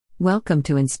Welcome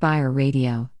to Enspire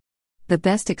Radio, the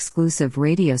best exclusive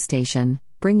radio station,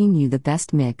 bringing you the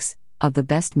best mix of the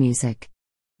best music.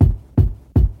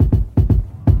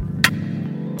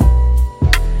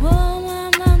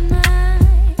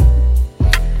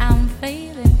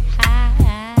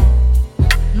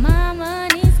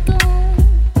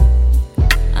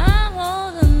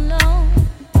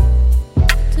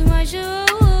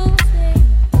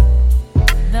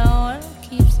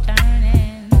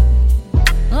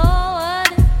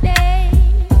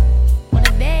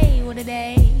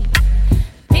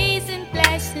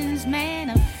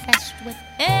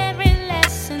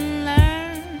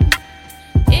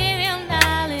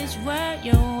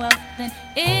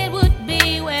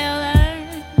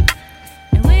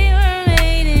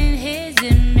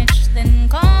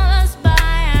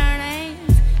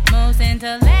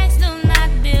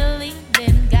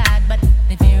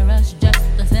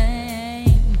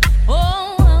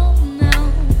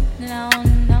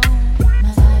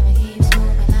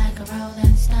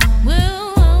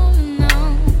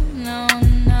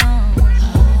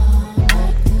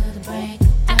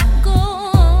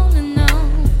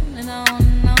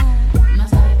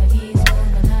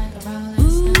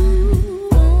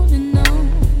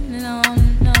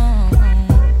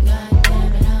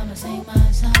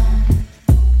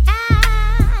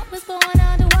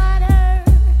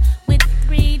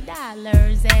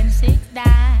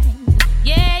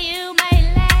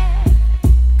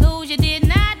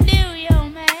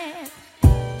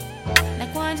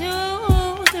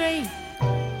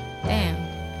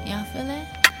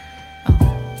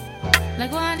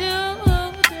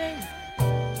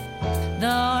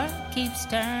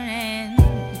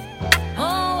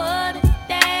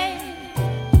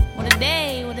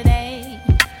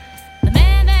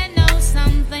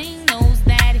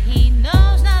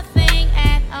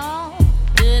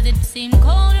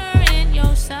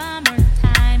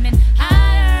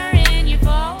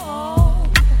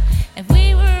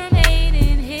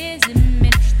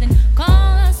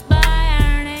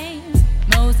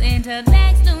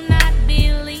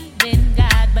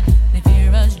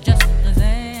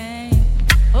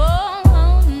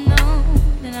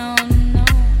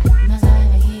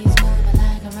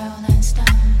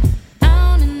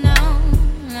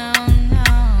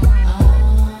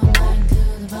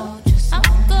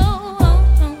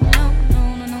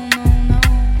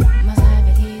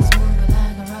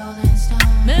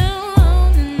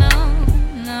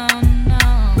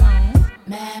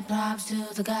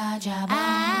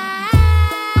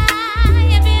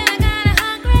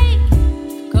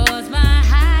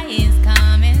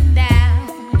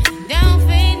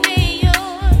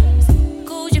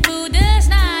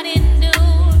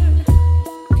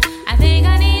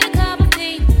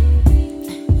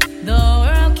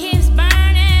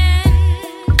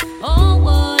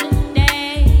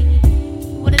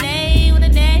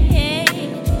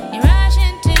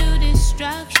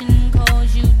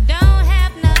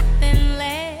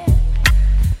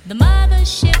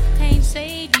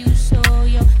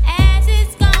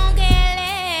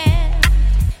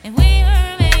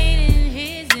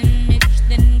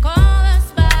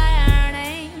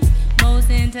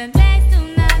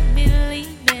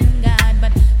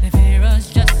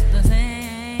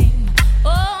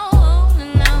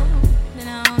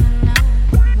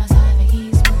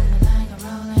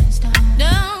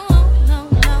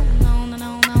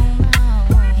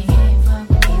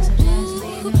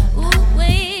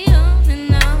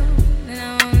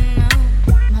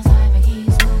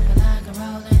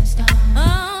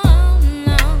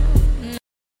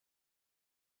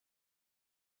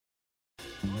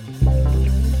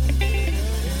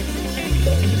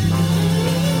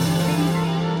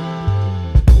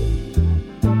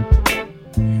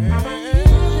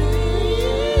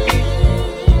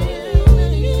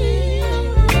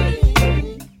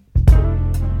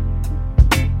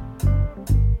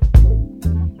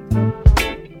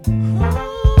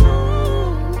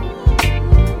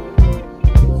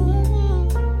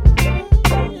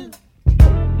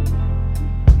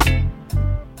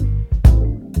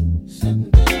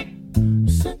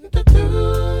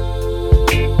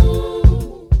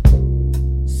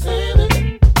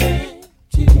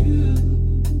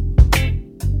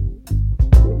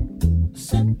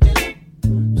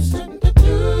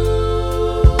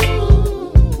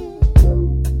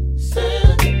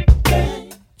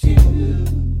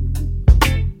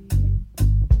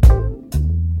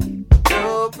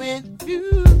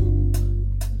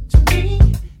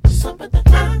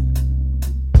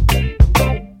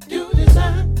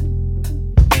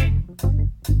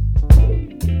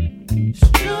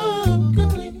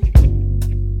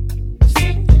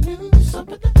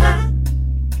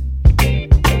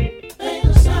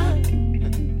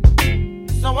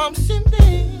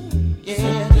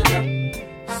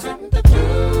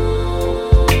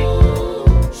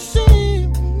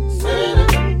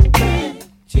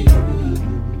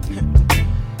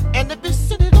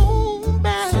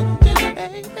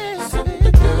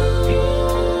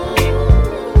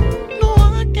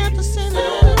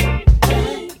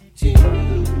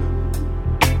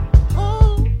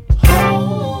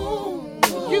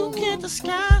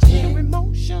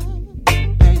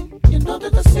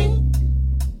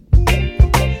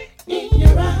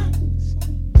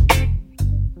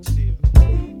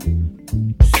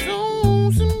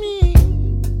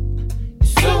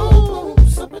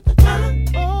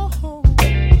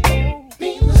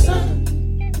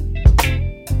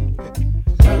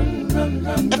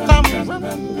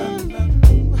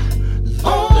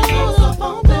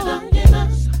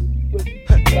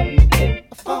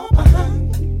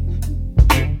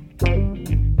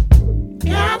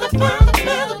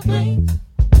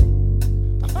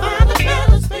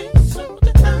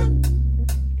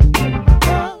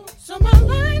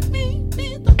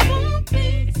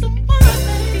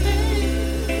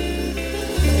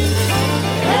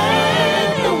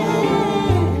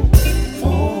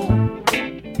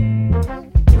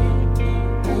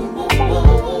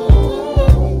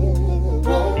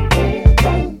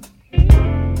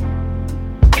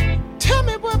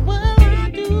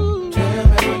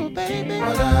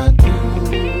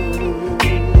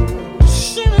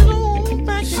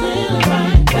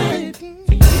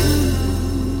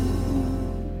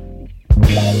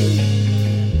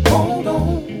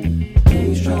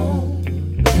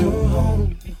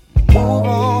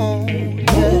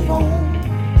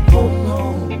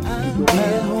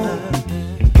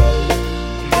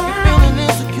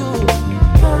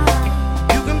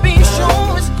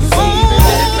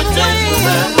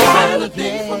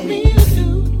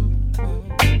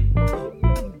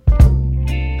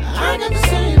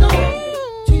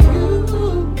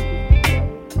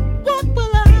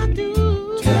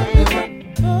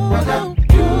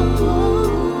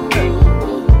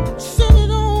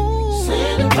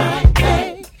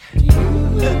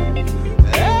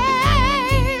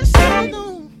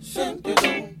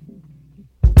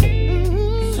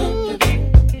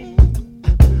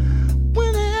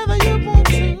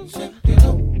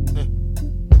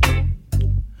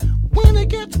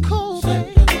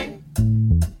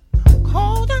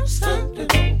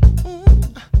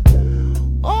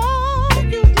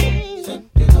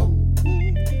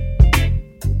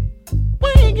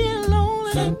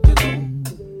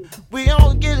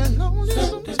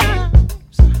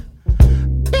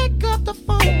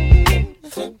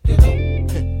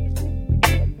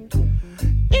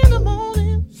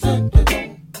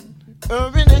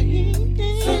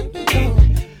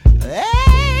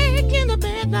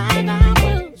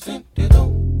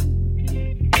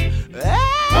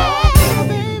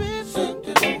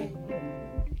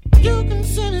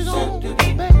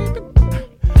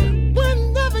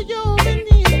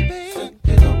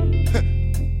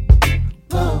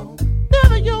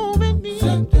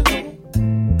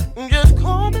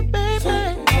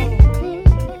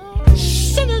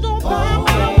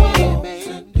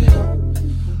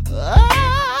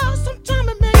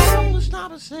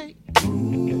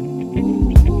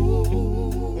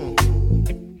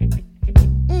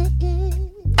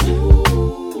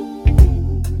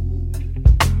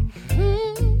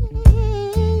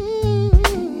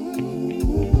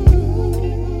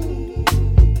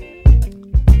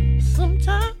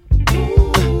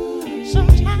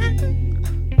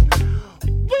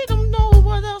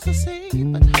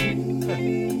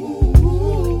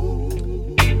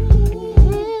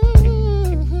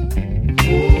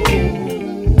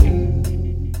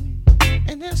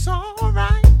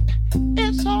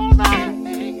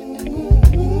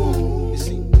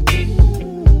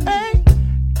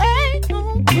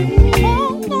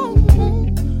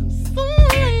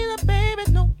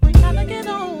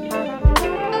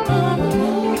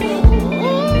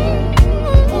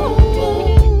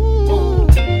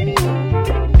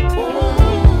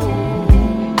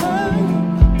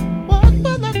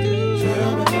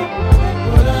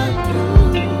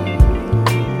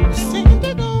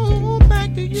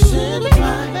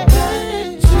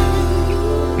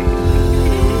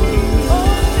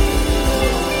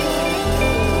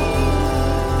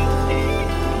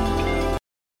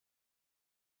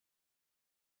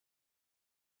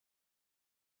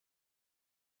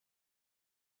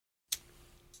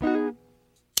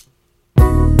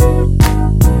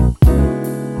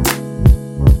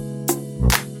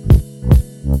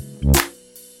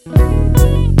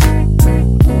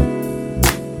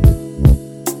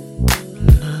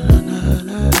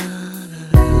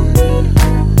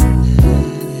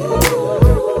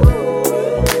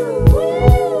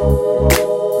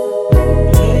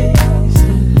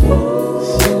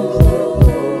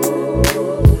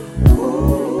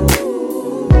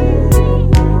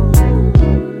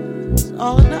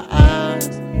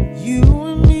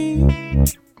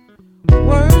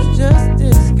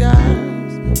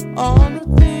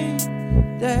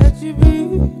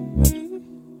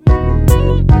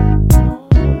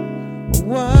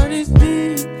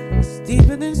 It's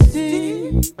deeper than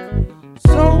steep,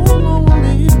 so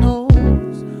lonely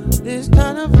knows this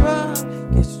kind of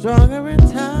vibe gets stronger in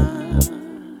time.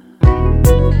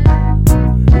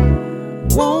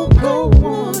 Won't go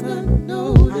on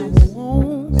unnoticed,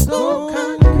 so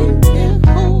concrete can't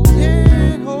hold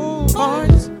it.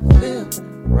 Hearts feel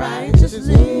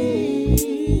righteously.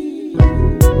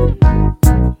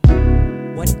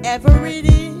 Whatever it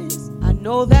is, I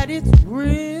know that it's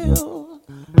real.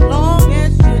 Long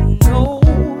as you know,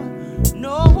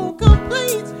 no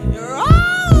complaints, you're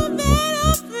all that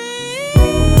I feel.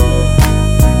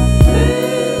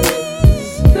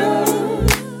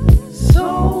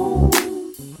 Soul,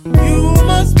 you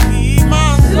must be my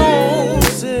soul,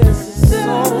 sis,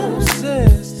 soul,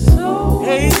 sis,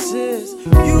 hey sis,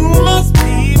 you must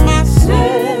be my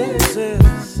soul, sis,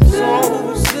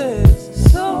 soul,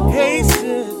 sis, hey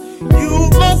sis, you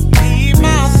must be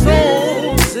my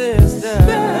soul, sister.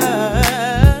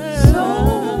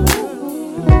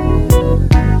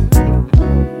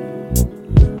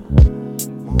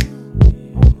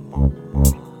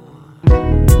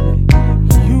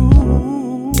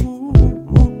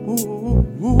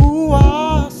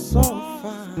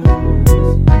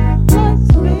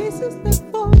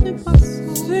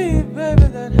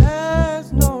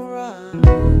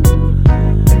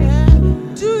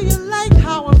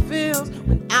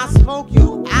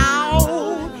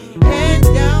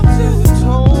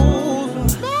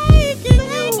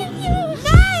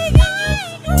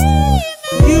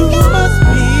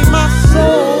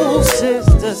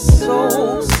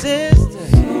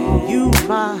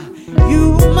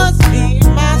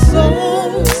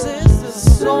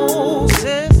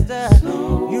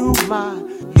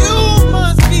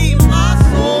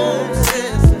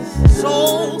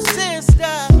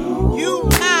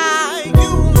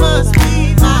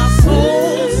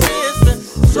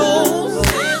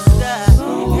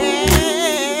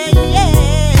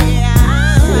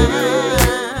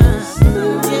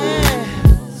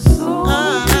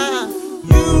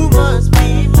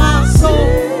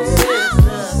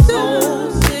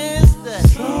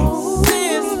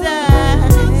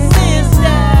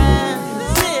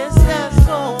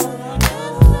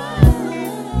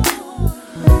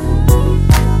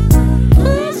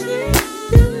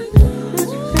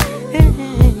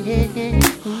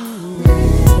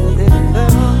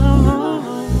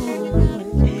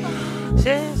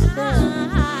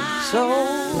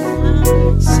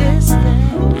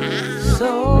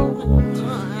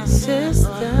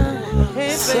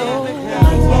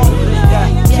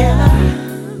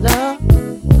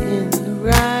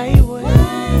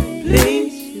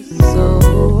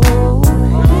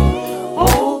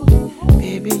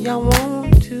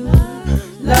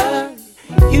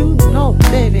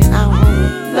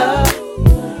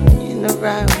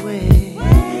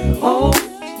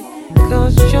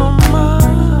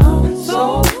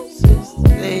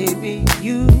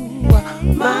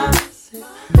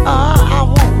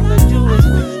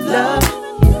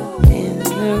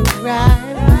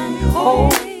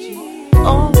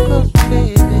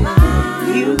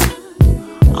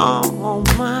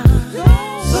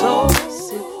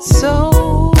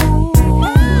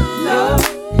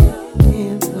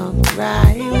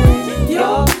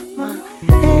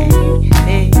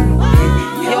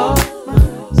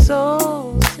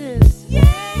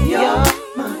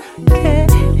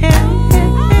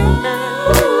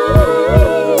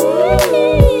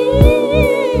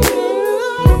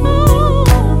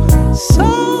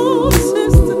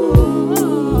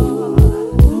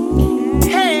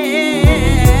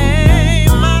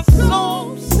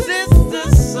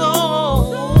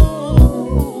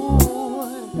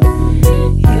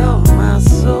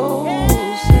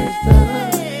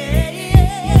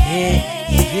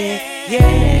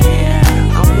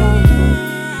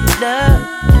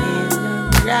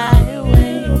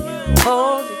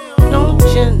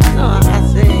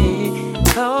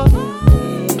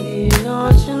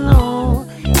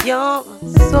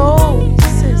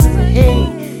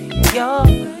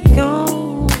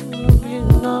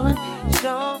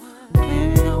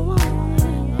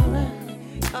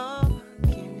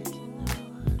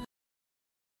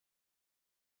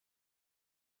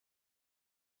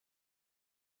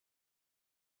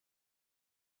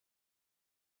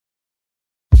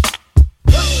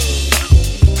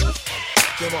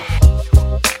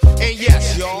 And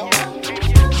yes, y'all,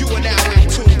 you are now in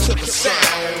tune to the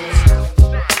sound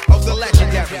of the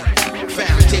legendary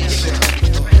Foundation.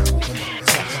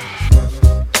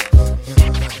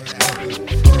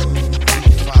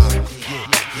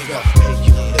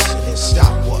 You listen and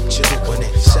stop what you're doing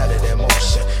and set it in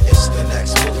motion. It's the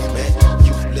next movement.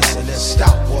 You listen and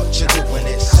stop what you're doing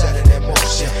and set it in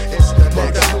motion.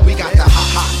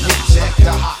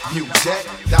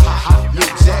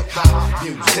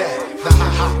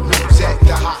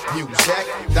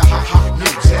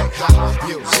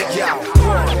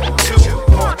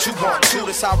 what you want to.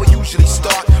 That's how we usually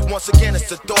start. Once again, it's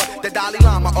the thought, the Dalai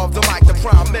Lama of the mic, the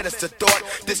Prime Minister thought.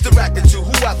 This directed to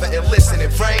whoever and listen,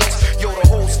 it rains. Yo, the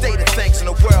whole state of things in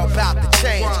the world about to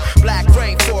change. Black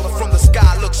rain falling from the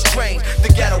sky looks strange. The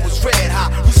ghetto was red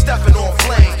hot, we stepping on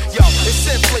flame. Yo, it's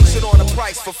inflation on the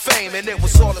price for fame, and it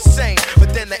was all the same.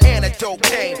 But then the antidote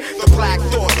came. The black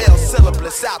thought, ill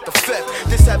syllabus out the fifth.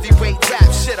 This heavyweight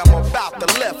rap shit I'm about to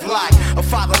lift like a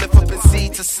father lift up his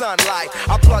seed to sunlight.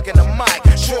 I plug in the mic,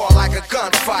 draw like a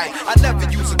gunfight. I never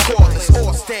use a cordless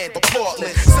or stand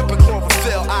applaudless. Sipping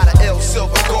chlorophyll out of ill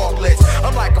silver gauntlets.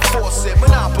 I'm like a faucet,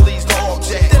 monopoly's the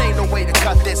object. There ain't no way to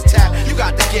cut this tap, you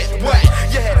got to get wet.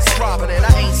 Your head is throbbing and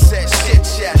I ain't said shit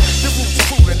yet. The roots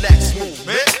through the next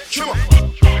movement. Come on.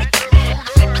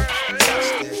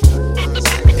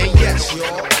 And yes,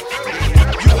 y'all,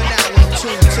 you are now in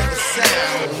tune to the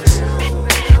sounds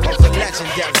of the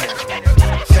legendary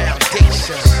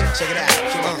foundation. Check it out.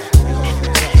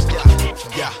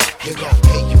 Yeah, you gon'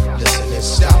 hey, you listen and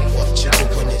stop what you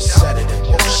doing and set it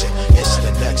in motion. It's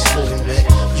the next movement.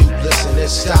 You listen and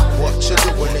stop what you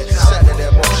doing and set it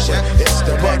in motion. It's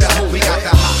the next movement. We got the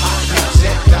hot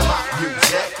music, the hot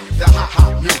music, the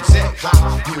hot music, hot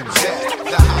music,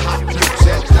 the hot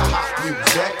music, the hot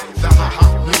music, the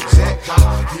hot music,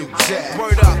 hot music.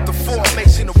 Word up, the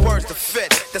formation of words to fit.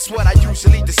 That's what I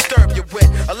usually disturb you with.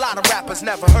 A lot of rappers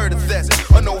never heard of this,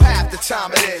 or know half the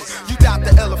time it is. You doubt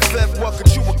the ill fifth, what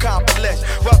could you accomplish?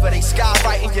 Whether they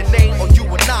skywriting your name or you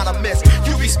anonymous,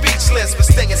 you be speechless for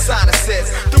stinging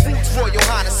sinuses. The roots royal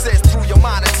highnesses through your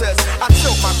monitors. I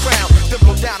tilt my crown, then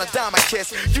blow down a diamond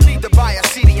kiss. You need to buy a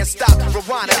CD and stop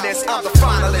rewinding this. I'm the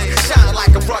finalist, shining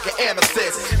like a rugged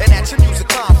amethyst. And at your music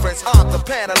conference, I'm the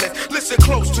panelist. Listen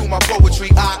close to my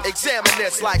poetry, I examine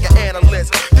this like an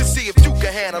analyst to see if you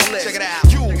can handle it. Check it out.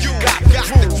 You got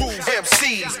the rules.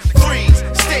 MCs, freeze,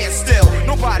 stand still.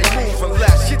 Nobody move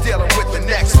unless you're dealing with the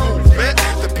next movement.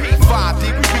 The P5D,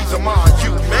 we beat them on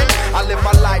you, man. I live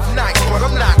my life nice, but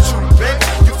I'm not true, man.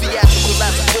 You theatrical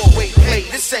as a 4-way play.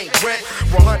 This ain't rent.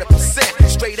 100%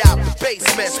 straight out the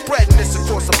basement. Spreading this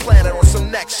across the planet on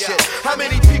some next shit. How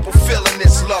many people feeling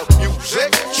this love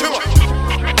music? Come on.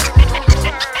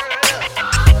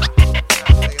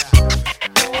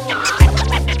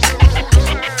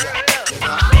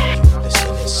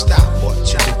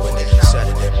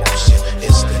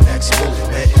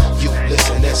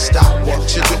 Stop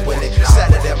what you're doing it, set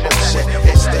it in motion.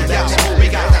 It's the next move. We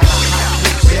got the hot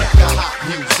music, the hot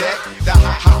music, the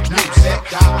hot music,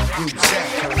 the hot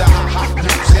music, the hot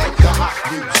music, the hot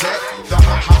music, the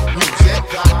hot music,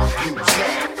 the hot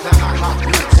music, the hot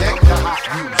music, the hot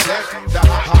music, the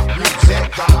hot music.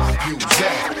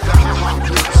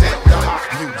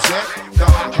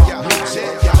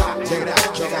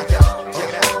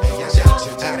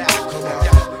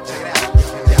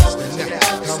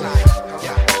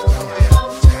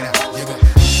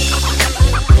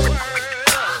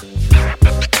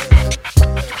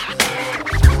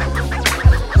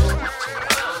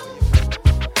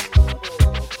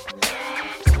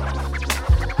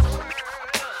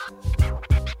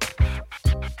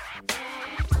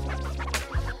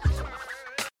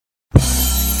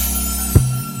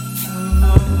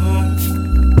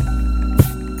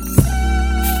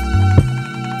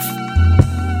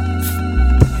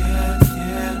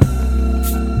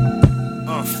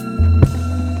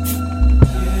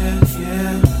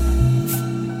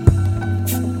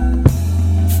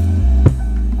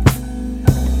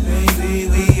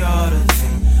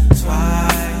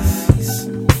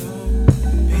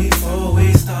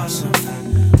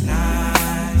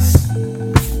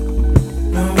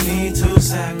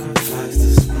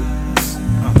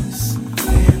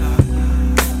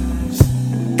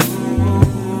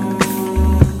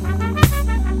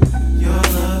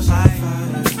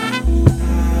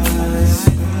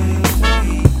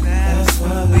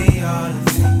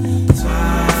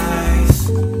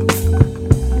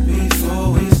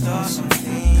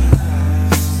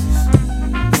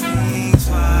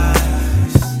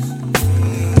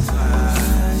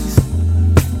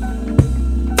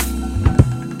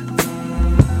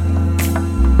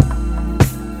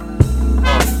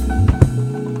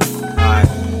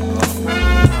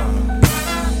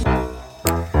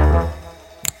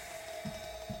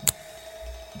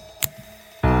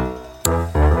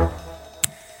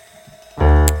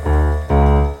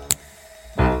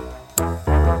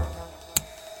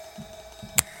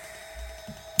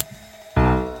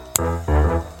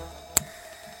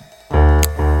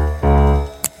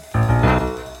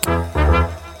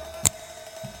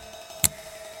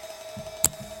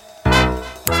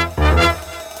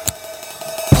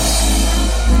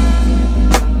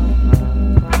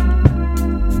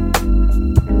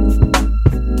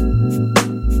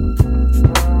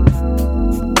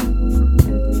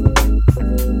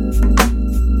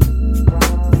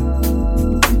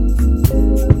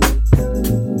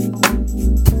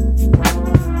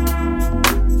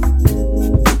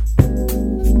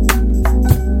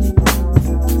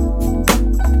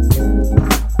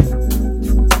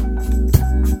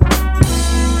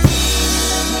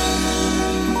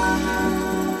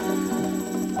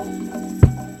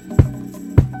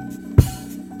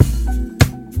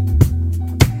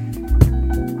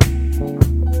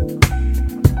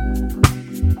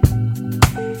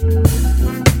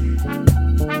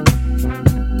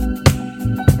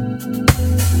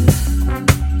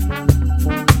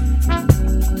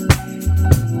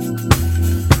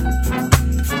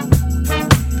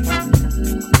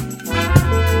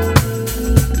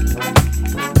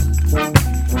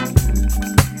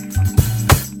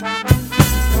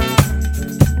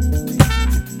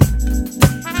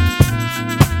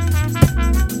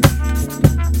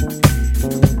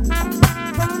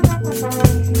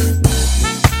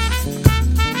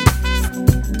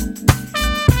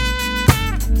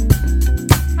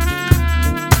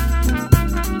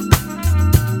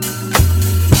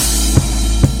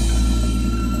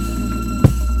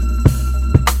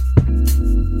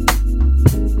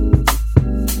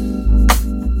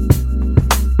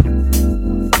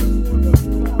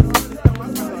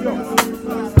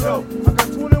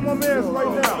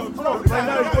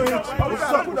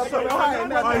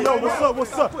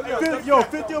 What's up?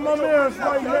 50 of my mans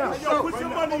right now. Yo, put your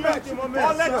money back.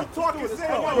 I'll let you talk and say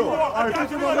what you All right,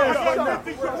 50 of my mans right now.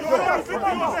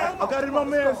 I got it in my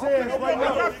man's hands right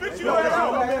now.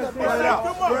 Right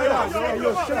out.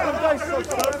 Yo, shake them dice up,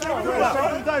 son. Shake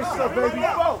them dice up, baby.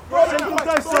 Shake them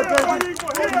dice up, baby.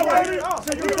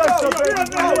 Shake them dice up, baby.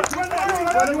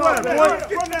 Where you at, boy?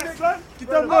 Get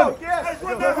that money.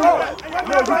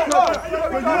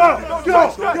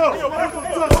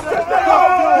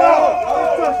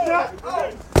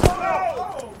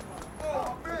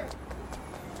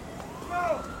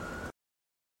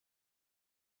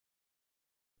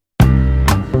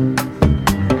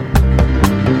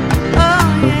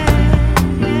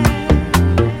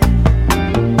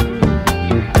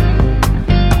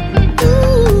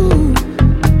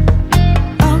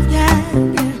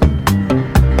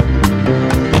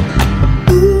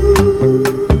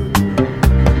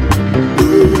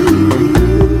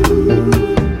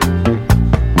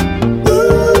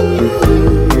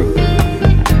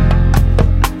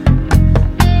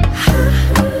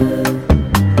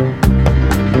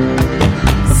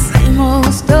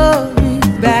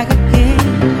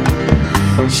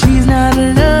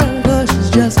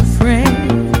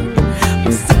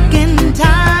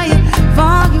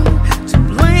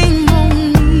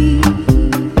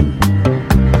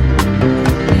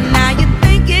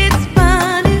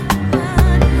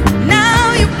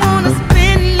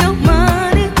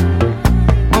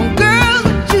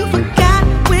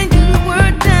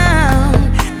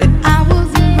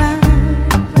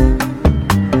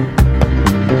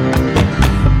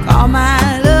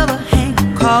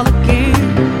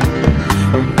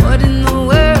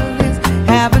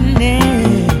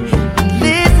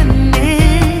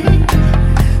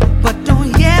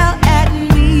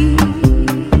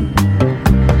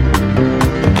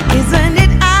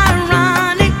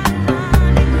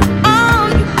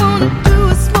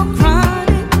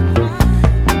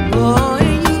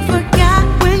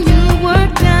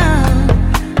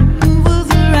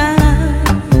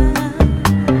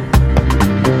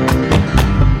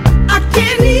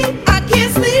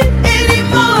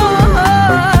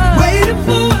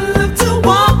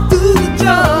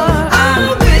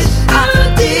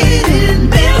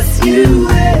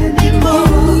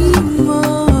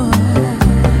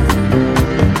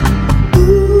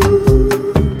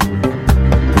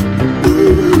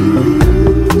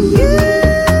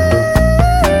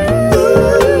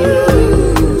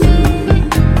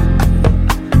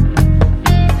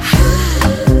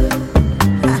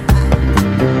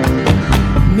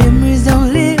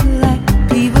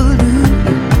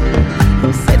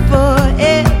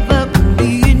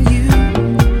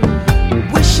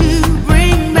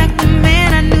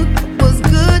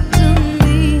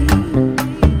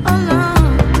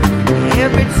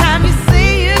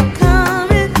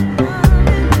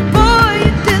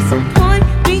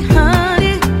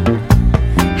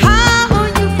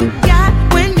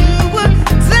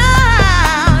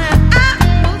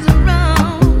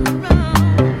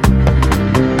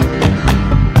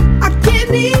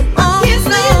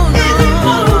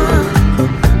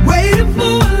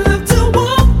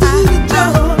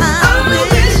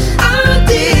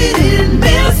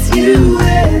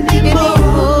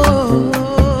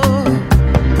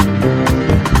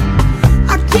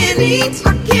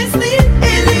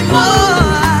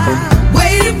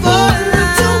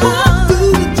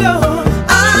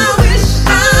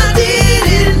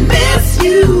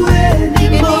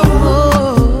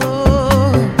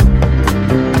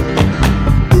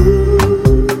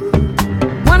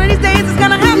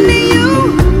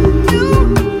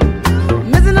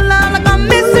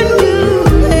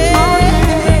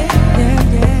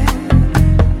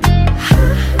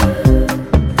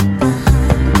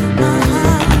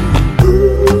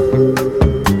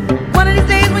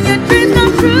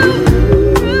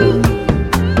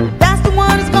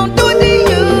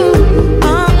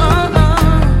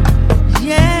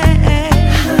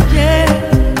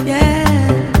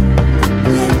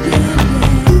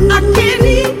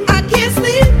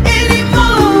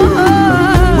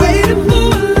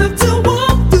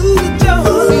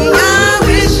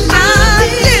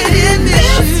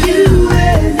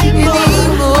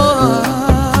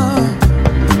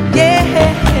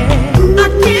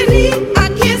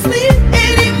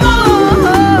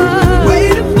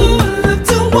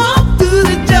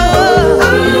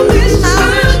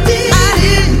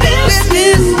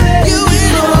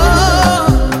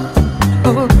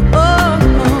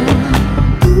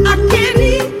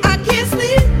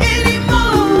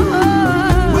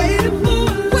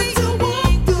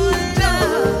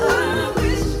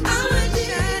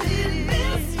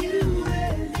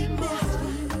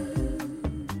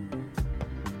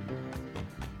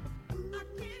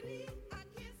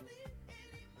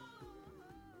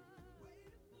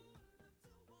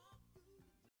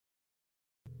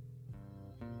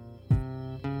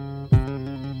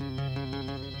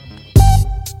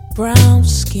 brown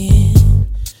skin.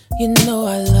 You know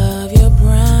I love your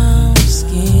brown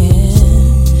skin.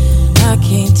 I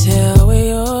can't tell where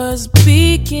yours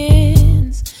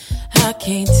begins. I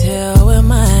can't tell where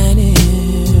mine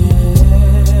is.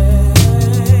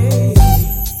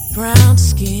 Brown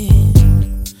skin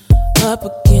up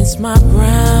against my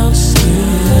brown skin.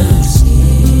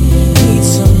 Need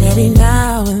some every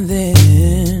now and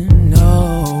then.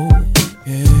 Oh,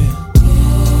 yeah.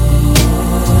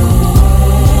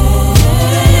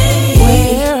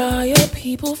 Where are your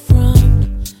people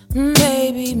from?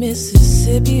 Maybe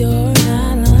Mississippi or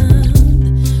Island.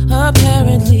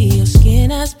 Apparently your skin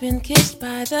has been kissed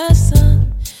by the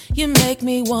sun. You make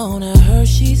me want a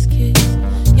Hershey's kiss,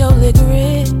 your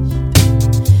licorice.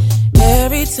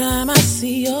 Every time I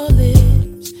see your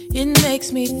lips, it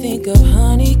makes me think of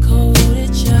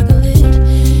honey-coated chocolate.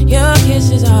 Your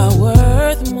kisses are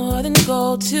worth more than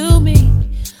gold to me.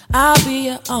 I'll be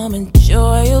your almond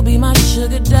joy, you'll be my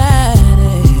sugar daddy.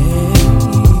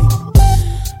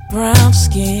 Brown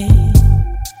skin,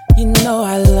 you know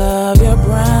I love your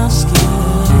brown skin.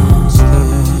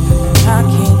 I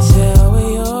can't tell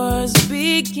where yours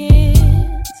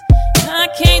begins. I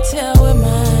can't tell where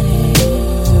mine is.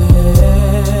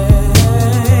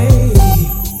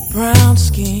 Brown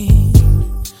skin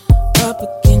up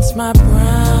against my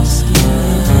brown skin.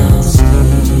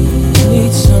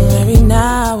 Need some every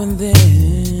now and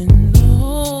then.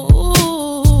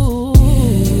 Ooh,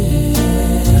 yeah.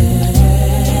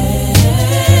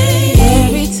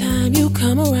 Every time you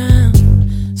come around,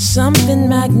 something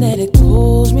magnetic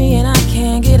pulls me and I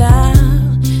can't get out.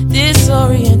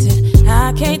 Disoriented,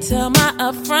 I can't tell my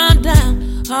up from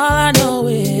down. All I know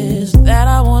is that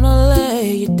I wanna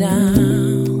lay you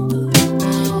down.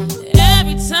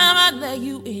 Every time I lay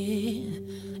you in,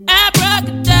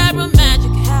 abracadabra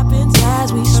magic happens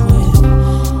as we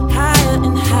swim higher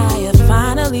and higher.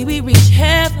 Finally we reach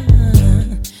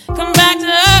heaven. Come back to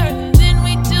earth and then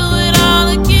we do it all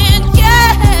again.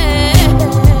 Yeah.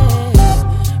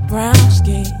 Brown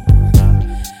skin,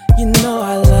 you know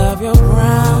I love your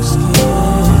brown skin.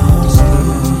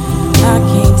 I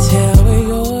can't tell where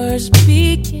yours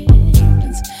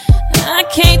begins. I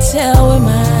can't tell where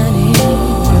mine is.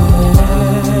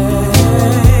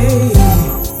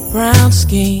 Brown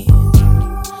skin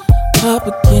up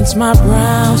against my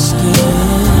brown skin.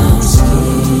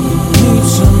 Need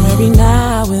some every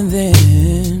now and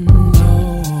then. Oh,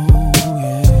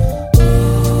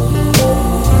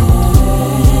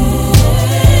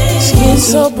 yeah. Skin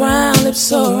so brown, lips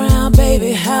so round,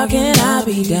 baby, how can I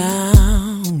be down?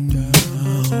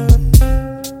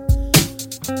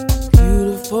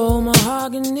 Beautiful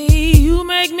mahogany, you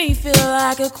make me feel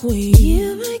like a queen.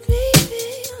 You make me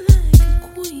feel like a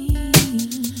queen.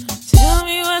 Tell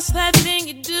me what's that thing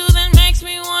you do that makes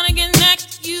me wanna get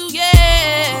next to you,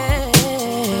 yeah.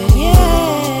 Yeah.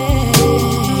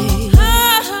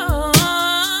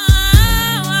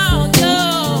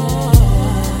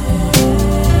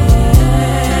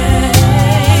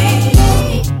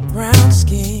 Brown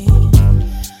skin,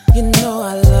 you know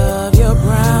I love your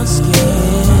brown skin.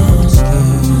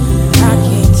 I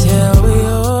can't tell where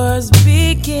yours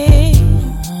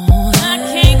begins. I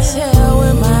can't tell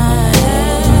where mine.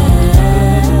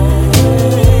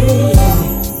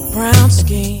 Brown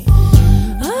skin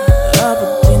up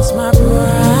against my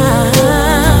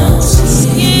brown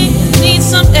skin. Need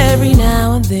some every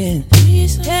now and then.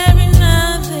 Every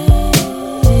now and then.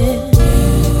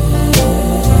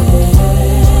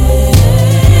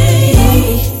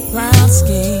 Brown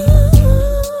skin,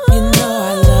 you know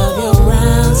I love your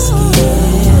brown skin.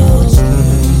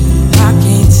 I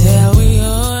can't tell where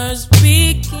yours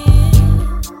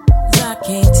begins. I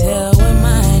can't tell where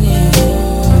mine is.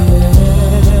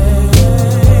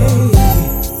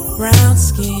 Brown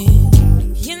skin,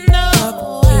 you know up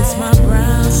against my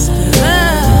brown skin.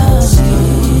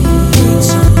 Need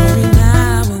some every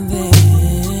now and then.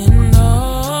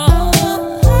 Oh.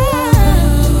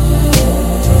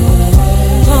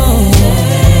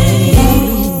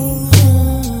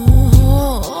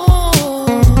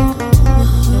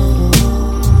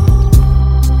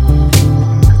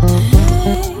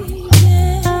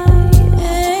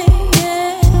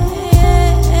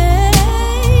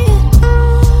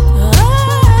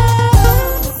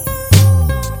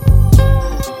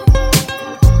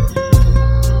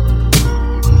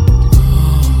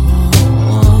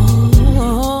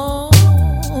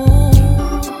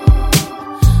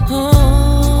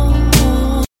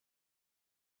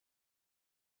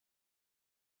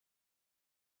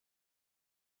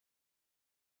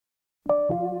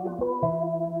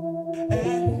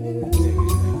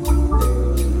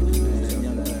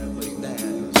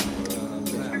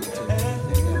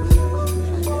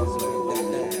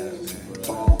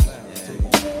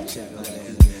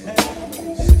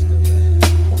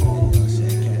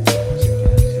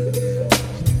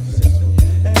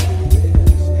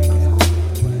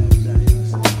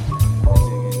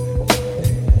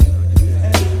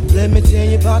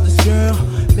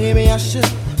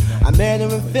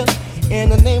 better and feel it.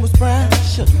 And her name was Brown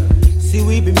Sugar. See,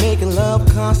 we be making love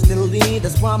constantly.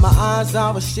 That's why my eyes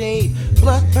are a shade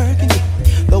blood burgundy.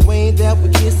 The way that we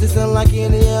kiss is unlike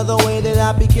any other way that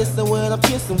I be kissing when I'm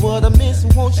kissing. What I'm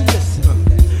missing, won't you listen?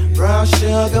 Brown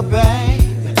sugar,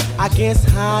 babe, I guess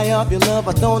high off your love,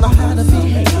 I don't know how to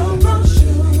behave. Brown sugar.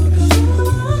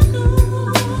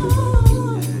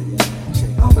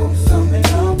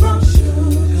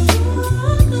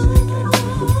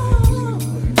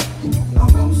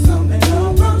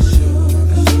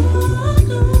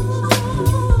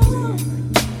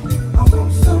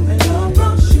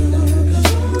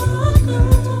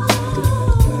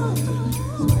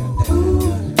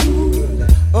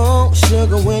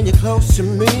 Sugar, when you're close to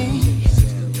me,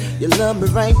 you love me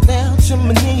right down to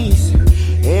my knees.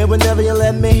 And whenever you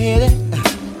let me hit it,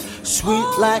 sweet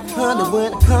like honey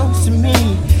when it comes to me.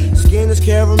 Skin is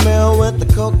caramel with the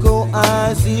cocoa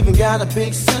eyes. Even got a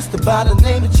big sister by the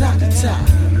name of Chocolate Top.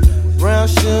 Brown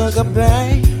sugar,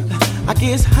 babe, I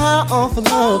guess high off of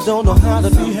love, don't know how to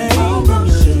behave.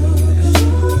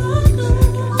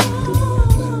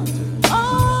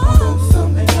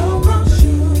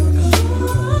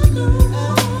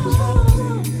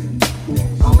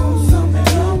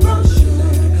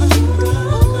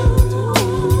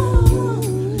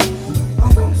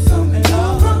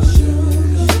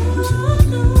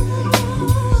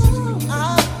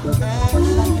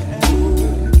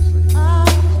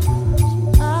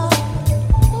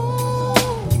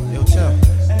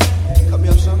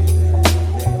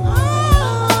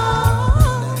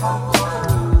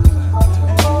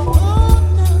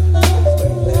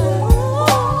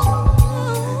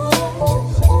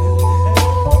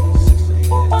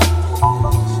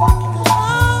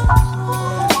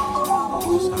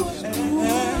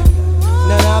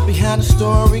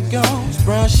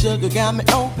 Sugar got me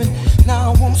open,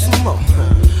 now I want some more.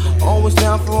 Always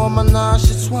down for all my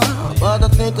nonchalant, but I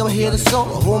think I'm here to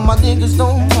solo. Hold my niggas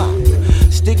don't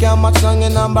mind. Stick out my tongue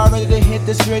and I'm about ready to hit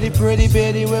this pretty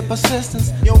bitty with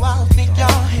persistence. Yo, I don't think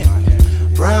y'all hit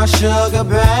me. Brown sugar,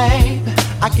 babe,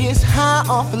 I guess high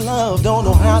off of love, don't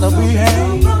know how to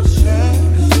behave.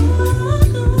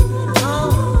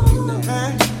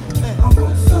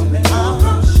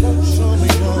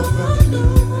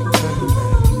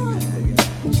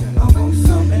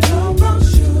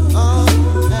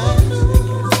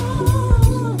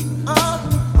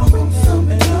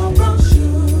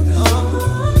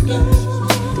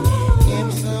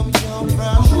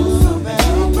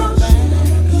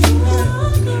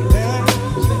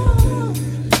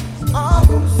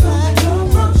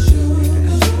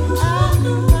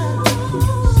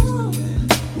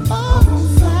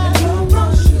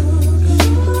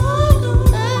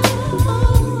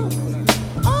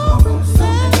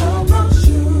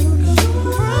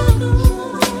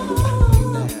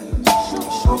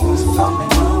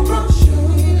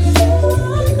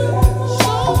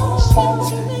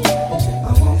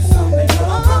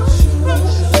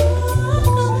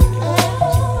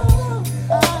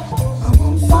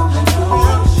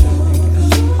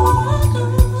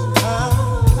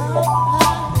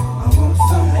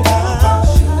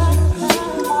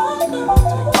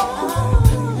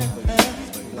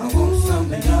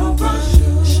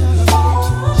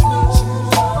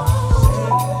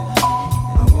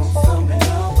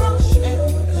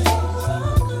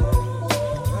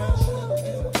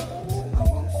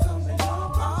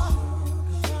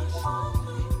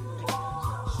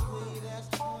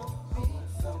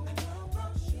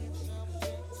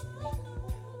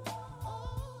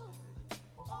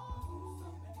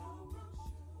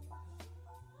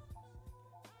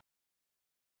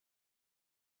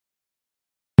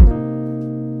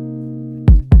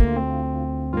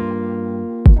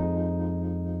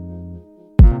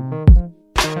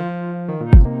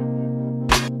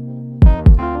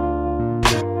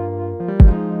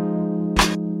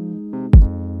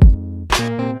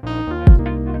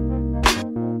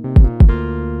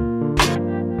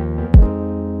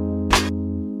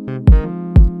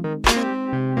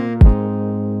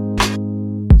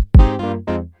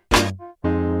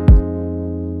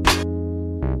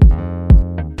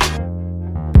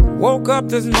 Woke up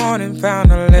this morning,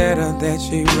 found a letter that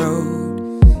she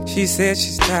wrote. She said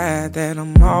she's tired, that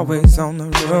I'm always on the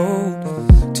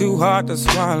road. Too hard to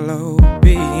swallow,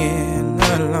 being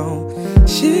alone.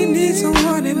 She needs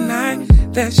someone at night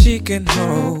that she can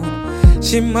hold.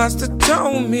 She must have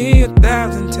told me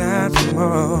 1,000 times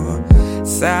more.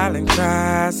 Silent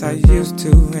cries I used to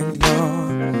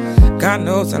ignore. God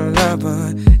knows I love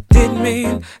her, didn't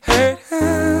mean hurt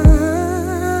her.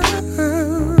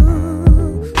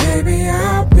 Maybe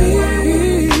I'll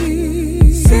be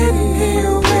sitting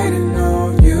here waiting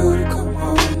on you to come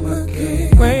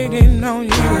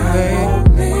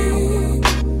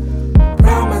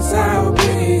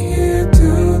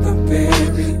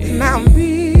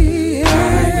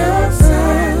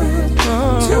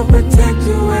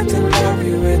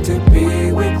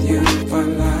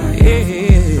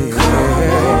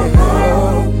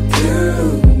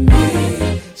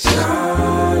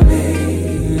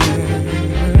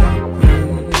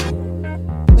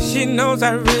knows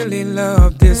I really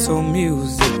love this old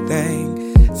music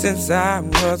thing. Since I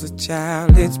was a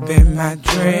child, it's been my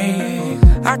dream.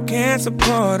 I can't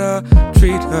support her,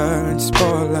 treat her and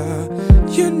spoil her.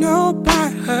 You know, buy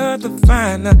her the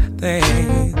finer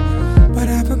things. But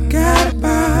I forgot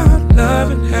about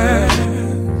loving her.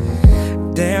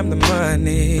 Damn the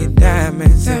money,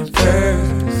 diamonds and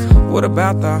furs. What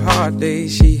about the hard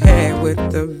days she had with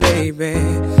the baby?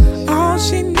 All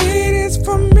she needs is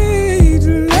for me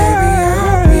to love.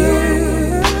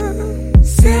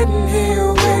 Sitting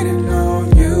here waiting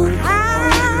on you.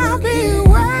 I'll be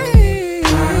waiting.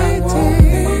 I won't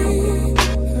leave.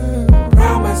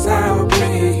 Promise I'll be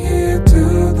here to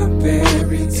the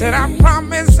very end. Said I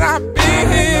promise I'll be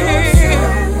here.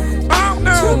 Oh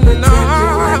no, to protect you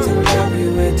and to love you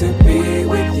and to be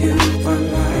with you for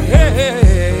life.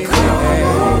 Hey,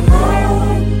 come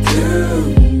home to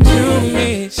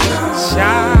me,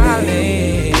 Charlie.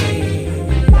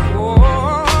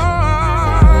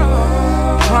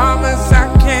 Promise I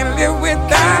can't live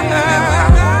without her.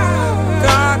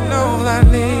 God knows I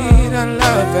need a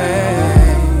loving.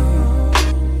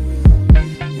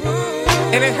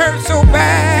 And it hurts so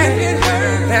bad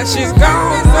that she's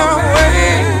gone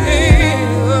away.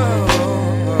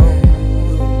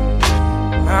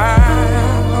 I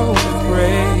hope and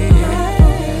pray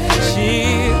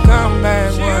she'll come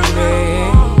back one day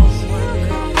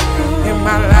in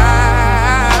my life.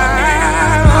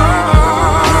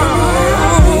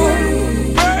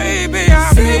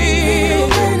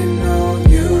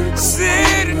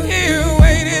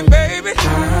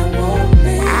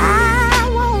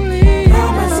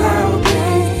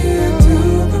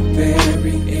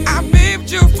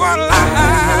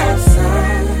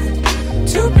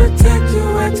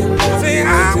 Say I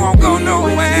won't go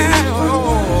nowhere.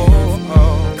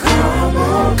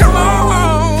 Come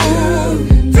on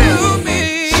to me,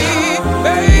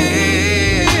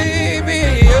 baby.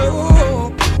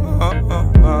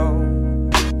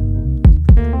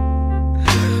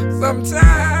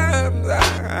 Sometimes I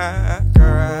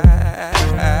cry.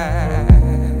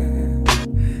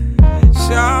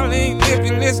 Charlene, if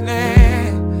you're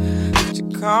listening, would you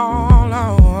call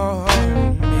on?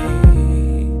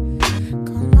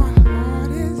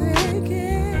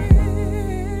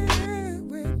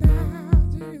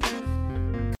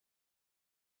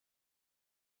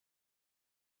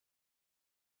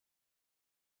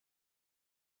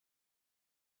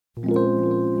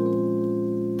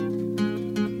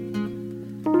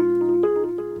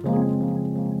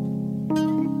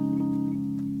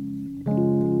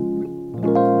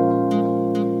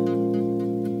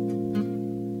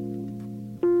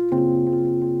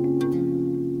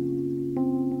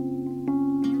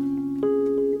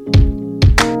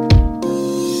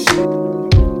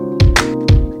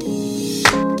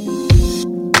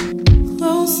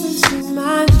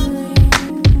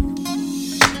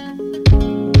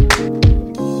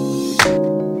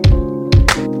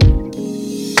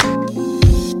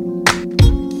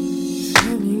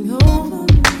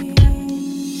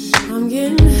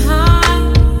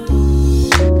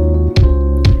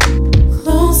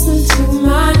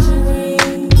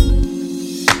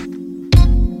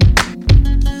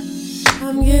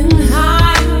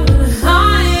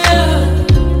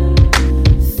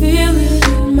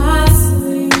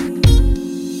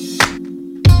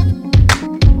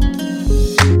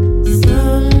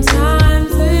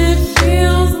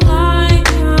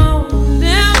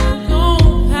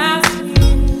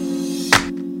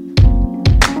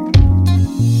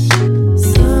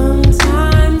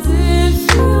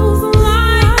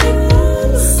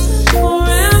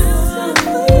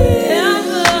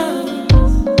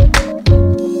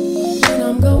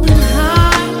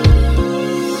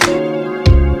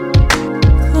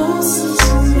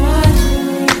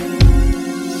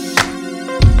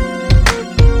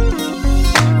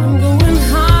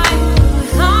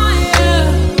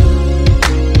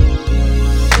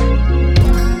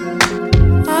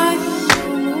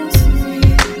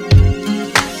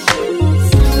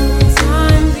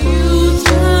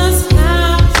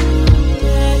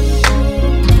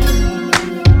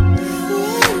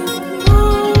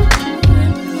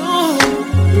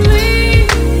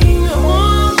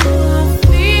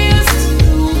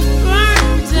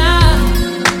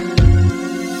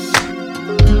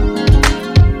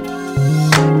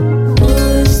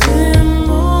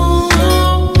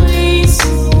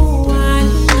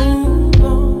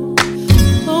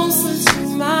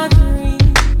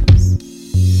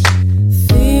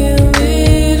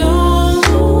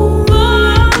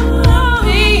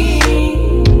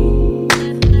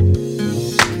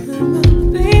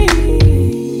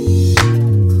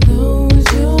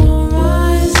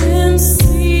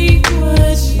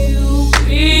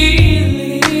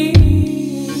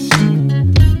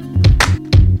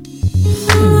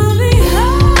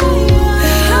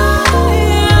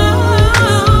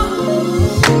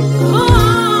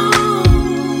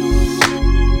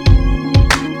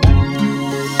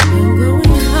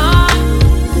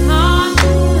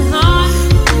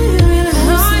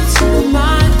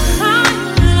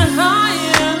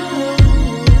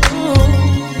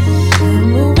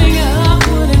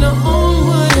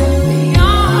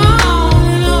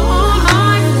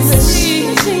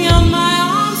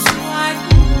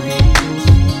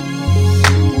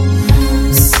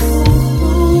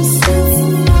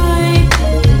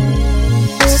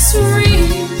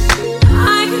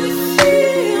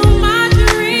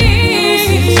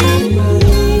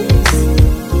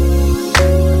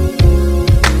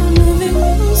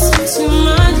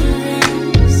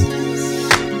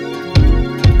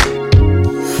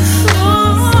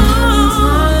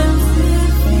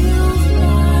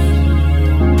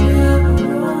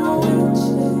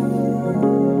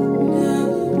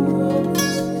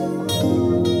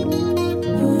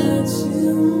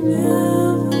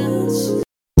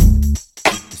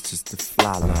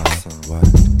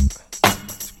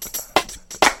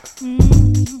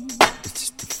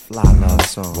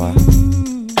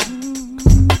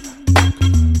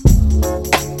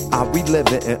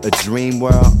 living in a dream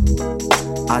world?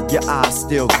 Are your eyes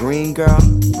still green, girl?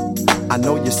 I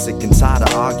know you're sick and tired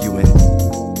of arguing,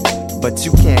 but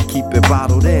you can't keep it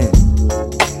bottled in.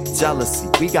 Jealousy,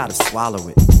 we gotta swallow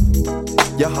it.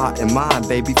 Your heart and mind,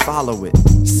 baby, follow it.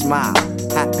 Smile,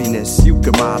 happiness, you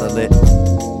can model it.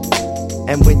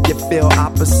 And when you feel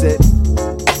opposite,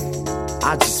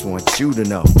 I just want you to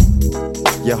know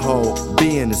your whole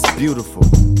being is beautiful.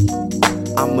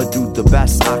 I'ma do the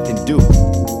best I can do,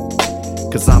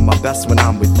 'cause I'm my best when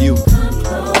I'm with you. Come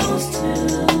close to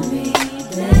me,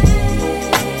 baby.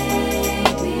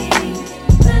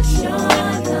 Let your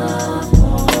love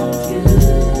hold you.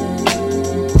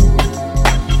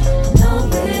 I know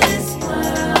this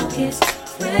world is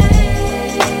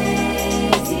crazy.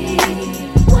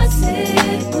 What's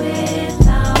it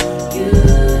without you?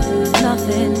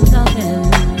 Nothing, nothing.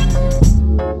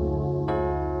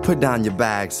 Put down your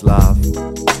bags, love.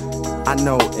 I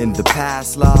know in the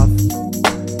past, love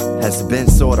has been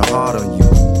sorta hard on you,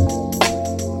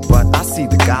 but I see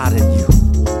the God in you.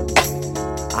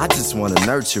 I just wanna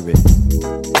nurture it.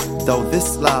 Though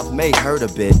this love may hurt a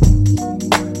bit,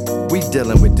 we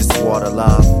dealing with this water,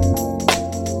 love.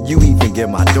 You even give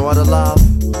my daughter love.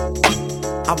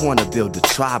 I wanna build a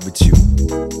tribe with you,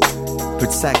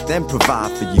 protect and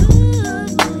provide for you.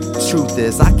 Truth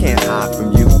is, I can't hide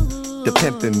from you. The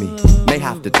pimp in me may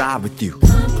have to die with you.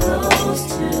 Come close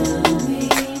to me,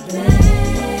 baby.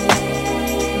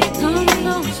 Come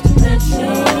close to me. Let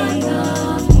your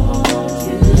love hold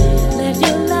you. Let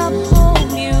your love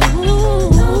hold you.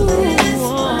 Know this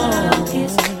world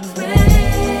is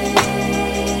crazy.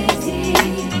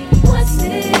 What's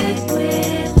it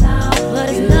without you? But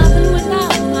it's nothing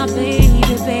without my baby,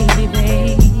 baby,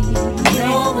 baby. I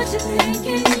know what you're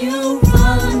thinking, you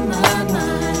run my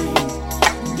mind.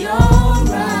 You're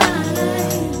right.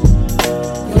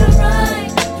 You're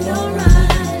right. You're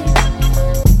right.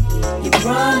 You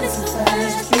run so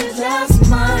fast, you just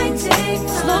might take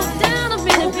time. Slow down a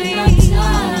minute, baby.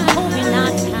 Hope you're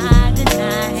not tired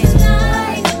tonight.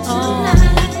 Tonight.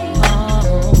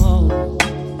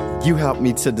 You helped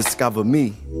me to discover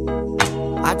me.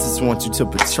 I just want you to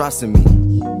put trust in me.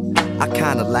 I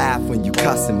kinda laugh when you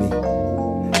cussing me.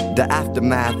 The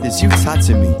aftermath is you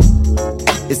touching me.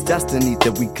 It's destiny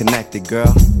that we connected,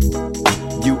 girl.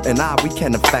 You and I, we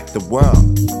can affect the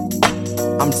world.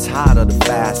 I'm tired of the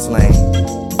fast lane.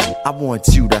 I want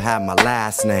you to have my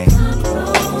last name. Come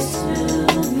close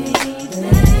to me, baby.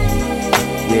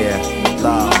 Yeah,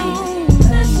 love.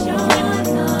 Let your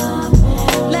love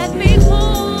hold. Let me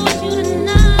hold you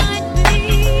tonight,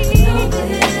 baby. Know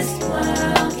this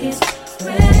world is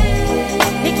crazy.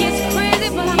 It gets crazy,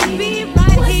 but I'll be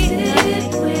right here.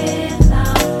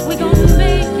 We gon'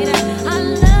 make it. I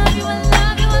love you, I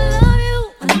love you, I love you.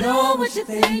 I know what you're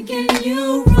thinking.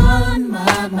 You run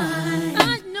my mind. I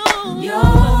know.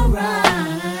 You're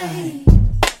right.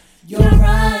 You're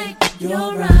right.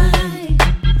 You're right.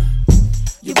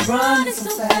 You're running so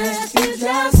fast, you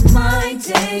just might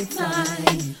take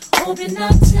flight. Hope you're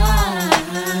not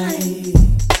tired.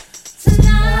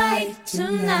 Tonight,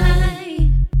 tonight.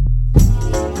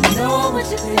 I know what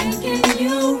you're thinking.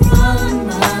 You run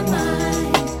my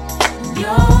mind.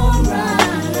 You're right.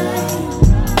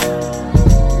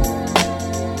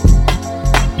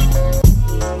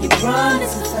 You're running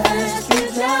so fast, you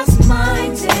just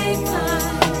might take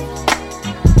flight.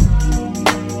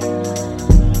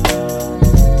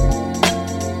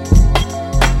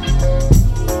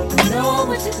 I know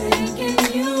what you're thinking.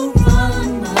 You run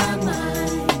my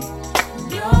mind.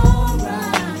 You're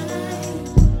right.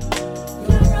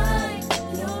 You're right.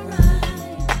 You're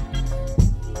right.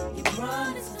 You're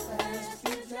running so fast,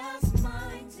 you just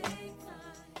might take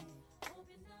flight. Hope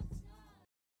you're not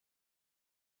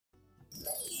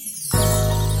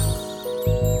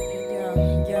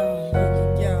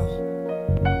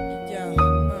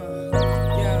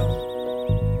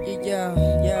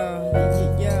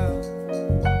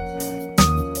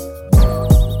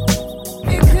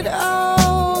It could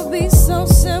all be so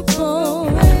simple,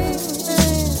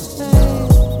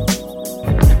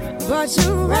 but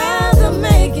you'd rather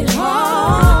make it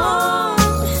hard.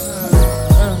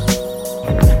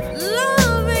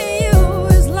 Loving you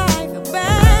is like a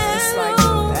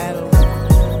battle,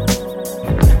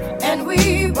 and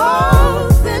we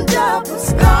both end up with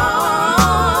scars.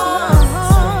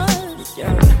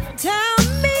 Tell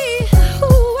me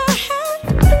who I have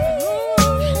to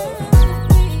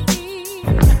be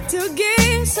to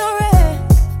get so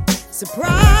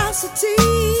reciprocity.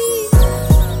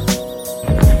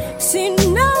 See,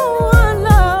 no one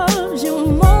loves you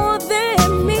more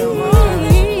than me,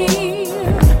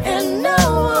 and no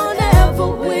one ever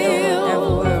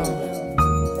will.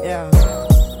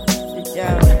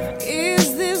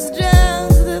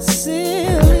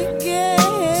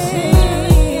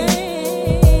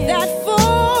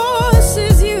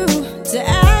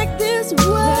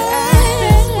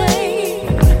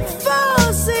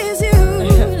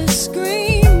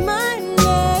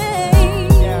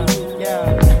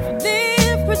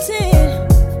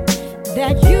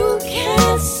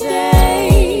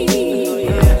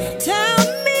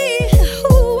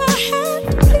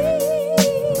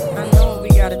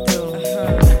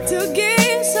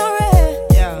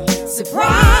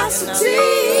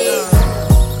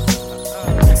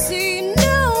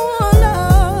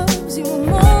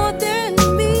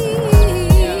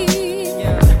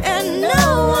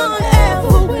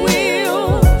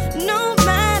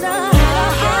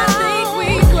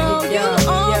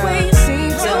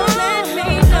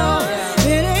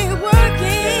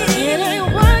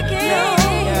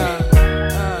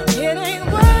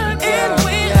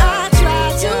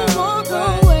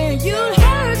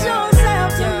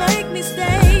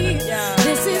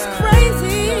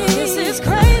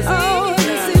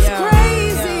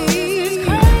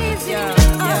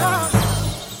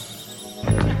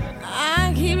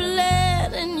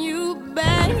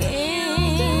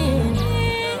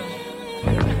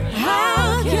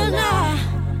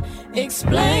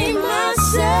 blame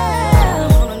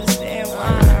myself.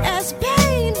 As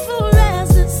painful as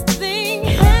this thing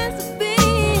has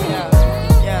been,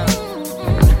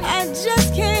 I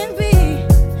just can't be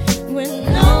with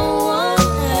no one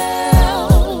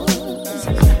else.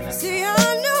 See, I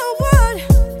know what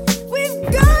we've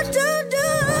got to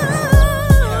do.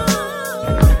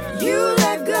 You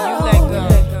let go,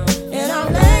 and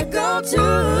I'll let go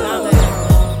too.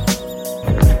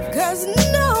 'Cause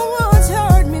no one's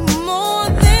hurt me more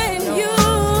than you,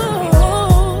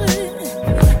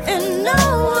 and no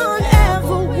one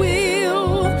ever will.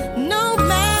 No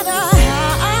matter how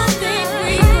I think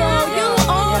we go, you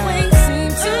always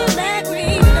seem to let me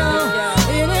know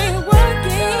it ain't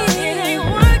working, it ain't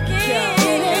working,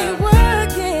 it ain't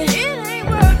working, it ain't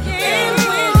working. And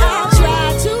when I try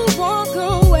to walk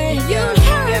away, you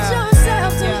hurt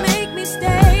yourself to make me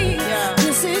stay.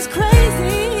 This is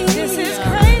crazy, this is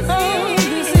crazy, oh,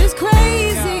 this is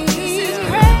crazy, this is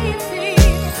crazy.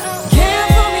 Care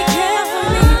for me,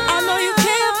 I know you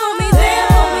care for me, there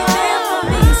for me, there for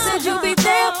me. You said you'd be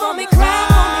there for me, cry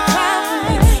for me, cry for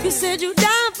me. You said you'd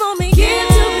die for me, give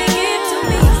to me, give to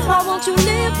me. Why won't you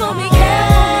live for me, care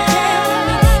for me, care for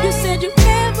me. You said you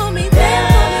care for me, there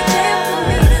for me, there for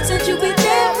me. Said you'd be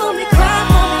there for me, cry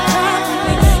for me, cry for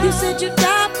me. You said you'd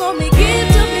die for me, give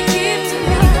to me, give to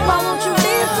me. Why won't you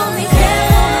live for me, care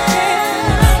for me, care for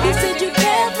me. You said you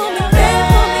care for me, there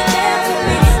for me, there for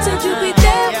me. Said you'd be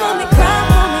there for me, cry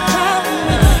for me, cry for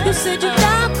me. You said you'd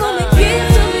die for me, give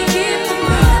to me, give to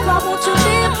me. Why won't you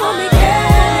live for me, care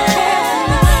for me, care for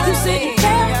me. You said you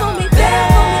care for me, there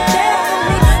for me, there for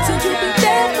me. Said you'd be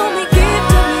there for me, give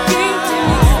to me, give to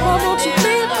me. Why won't you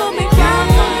live for me, cry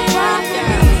for me, cry for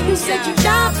me. You said you'd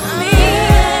die for me.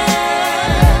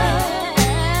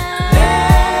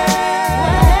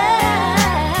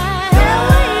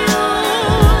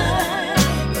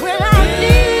 When I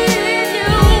needed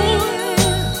you,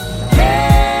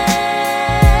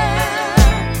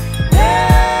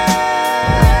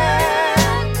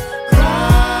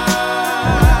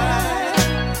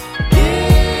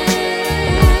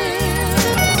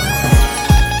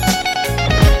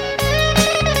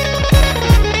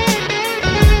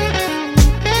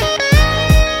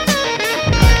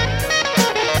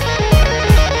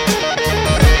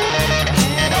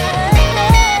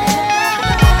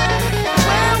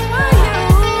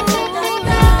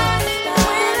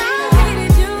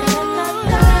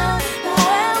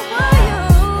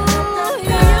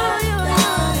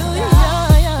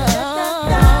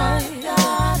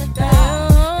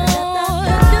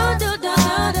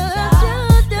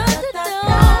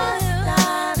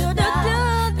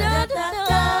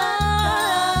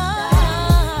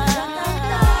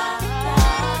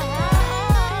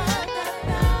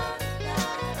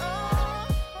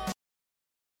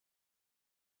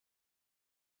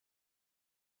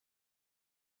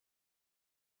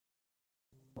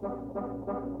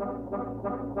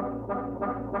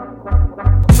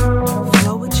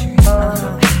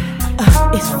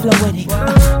 it's fluidic,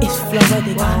 it's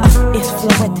fluidic, it's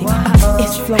fluidic,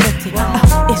 it's fluidic,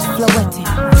 it's fluidic,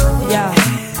 yeah.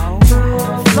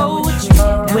 Poetry,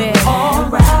 we're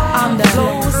alright. I'm the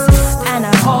lyricist and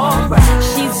I'm alright.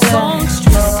 She's the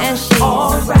songstress and she's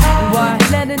alright.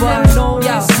 What? Letting them know.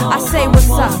 Yo, I say what's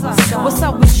up? What's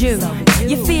up with you?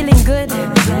 You feeling good?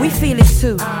 We feel it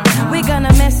too. We're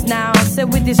gonna mess now, so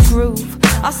with this groove.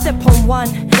 I step on one,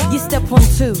 you step on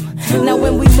two. Now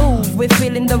when we move, we're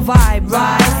feeling the vibe,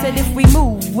 right? Said if we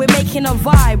move, we're making a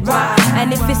vibe, right?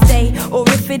 And if it's day or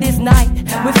if it is night,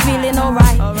 we're feeling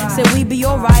alright. So we be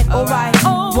alright, alright.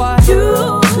 What? You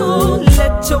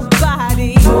let your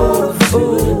body move,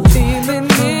 feeling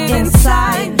it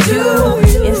inside you,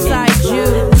 inside you.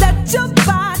 Let your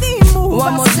body move.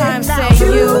 One more time, say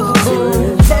you.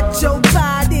 Let your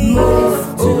body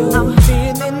move. I'm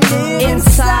feeling it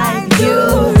inside you.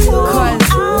 'Cause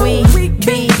we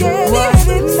be what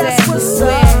that's what's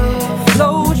we're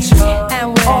flow-tree and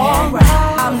we're alright.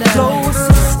 I'm the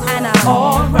closest and I'm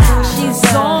alright. She's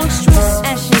songstress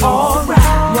and she's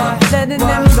alright. Letting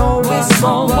them know it's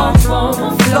on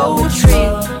flow-tree.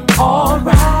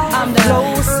 Alright. I'm the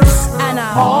closest and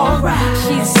I'm alright.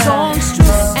 She's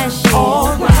songstress and she's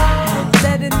alright.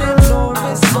 Letting them know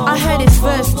it's on. I heard it's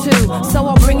verse 2, so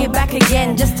I'll bring it back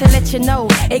again just to let you know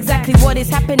exactly what is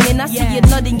happening. I see you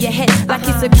nodding your head like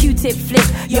it's a Q-tip flick.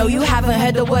 Yo, you haven't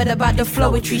heard a word about the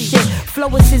flowetry shit.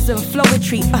 Flowicism,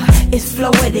 flowetry, it's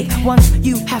floetic. Once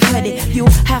you have heard it, you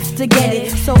have to get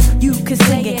it. So you could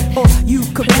sing it or you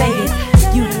could play it.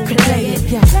 You could play it,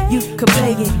 yeah, you could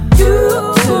play it. You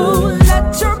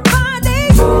let your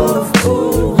body move,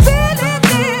 feel it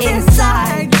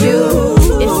inside you,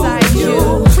 inside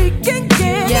you. We can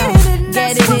get it, and that's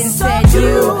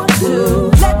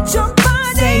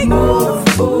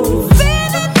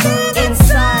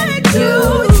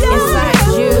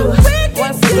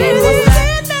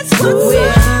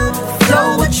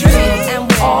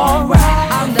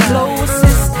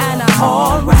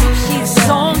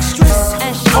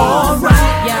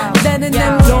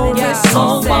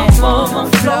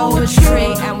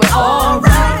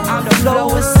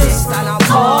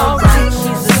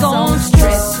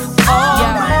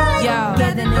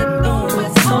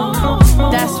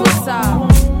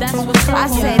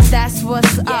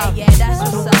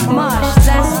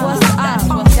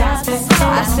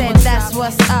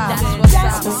what's up.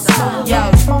 Yo,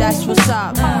 that's what's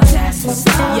up. Yo,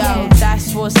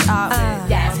 that's what's up.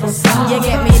 You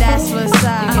get me, that's what's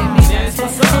up.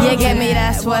 You get me,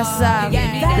 that's what's up.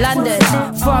 London,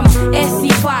 from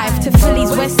SC5 to Philly's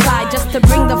West Side, just to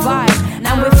bring the vibe.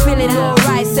 And we're feeling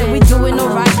alright, said we doing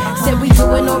alright. Said we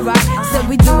doing alright, said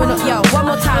we doing alright. Yo, one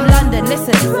more time, London,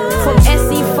 listen. From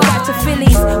SC5 to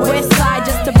Philly's West Side,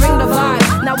 just to bring the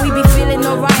vibe. Now we be feeling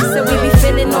alright, said we be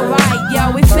feeling alright.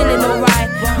 Yo, we feeling alright,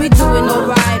 we doing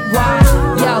alright. Why?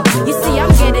 Yo, you see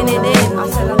I'm getting it in.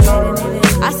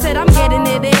 I said I'm getting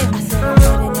it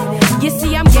in. You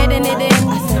see I'm getting it in.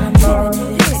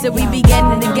 So we be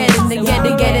getting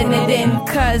it in.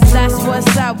 Cause that's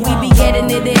what's up, we be getting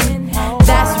it in.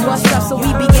 That's what's up, so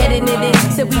we be getting it in.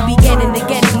 So we be getting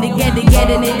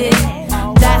it in.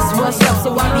 That's what's up,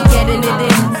 so I be getting it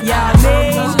in. Yeah,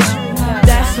 man,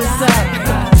 that's what's up.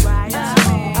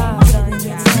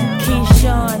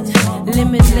 Keyshawn,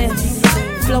 limitless,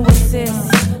 flow assist,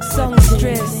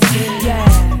 songstress. Yeah,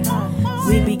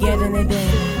 we be getting it in.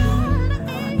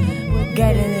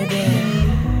 Getting it in.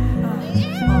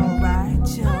 Alright,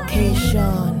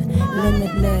 Keyshawn,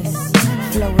 limitless,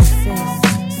 flow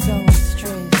assist, songstress.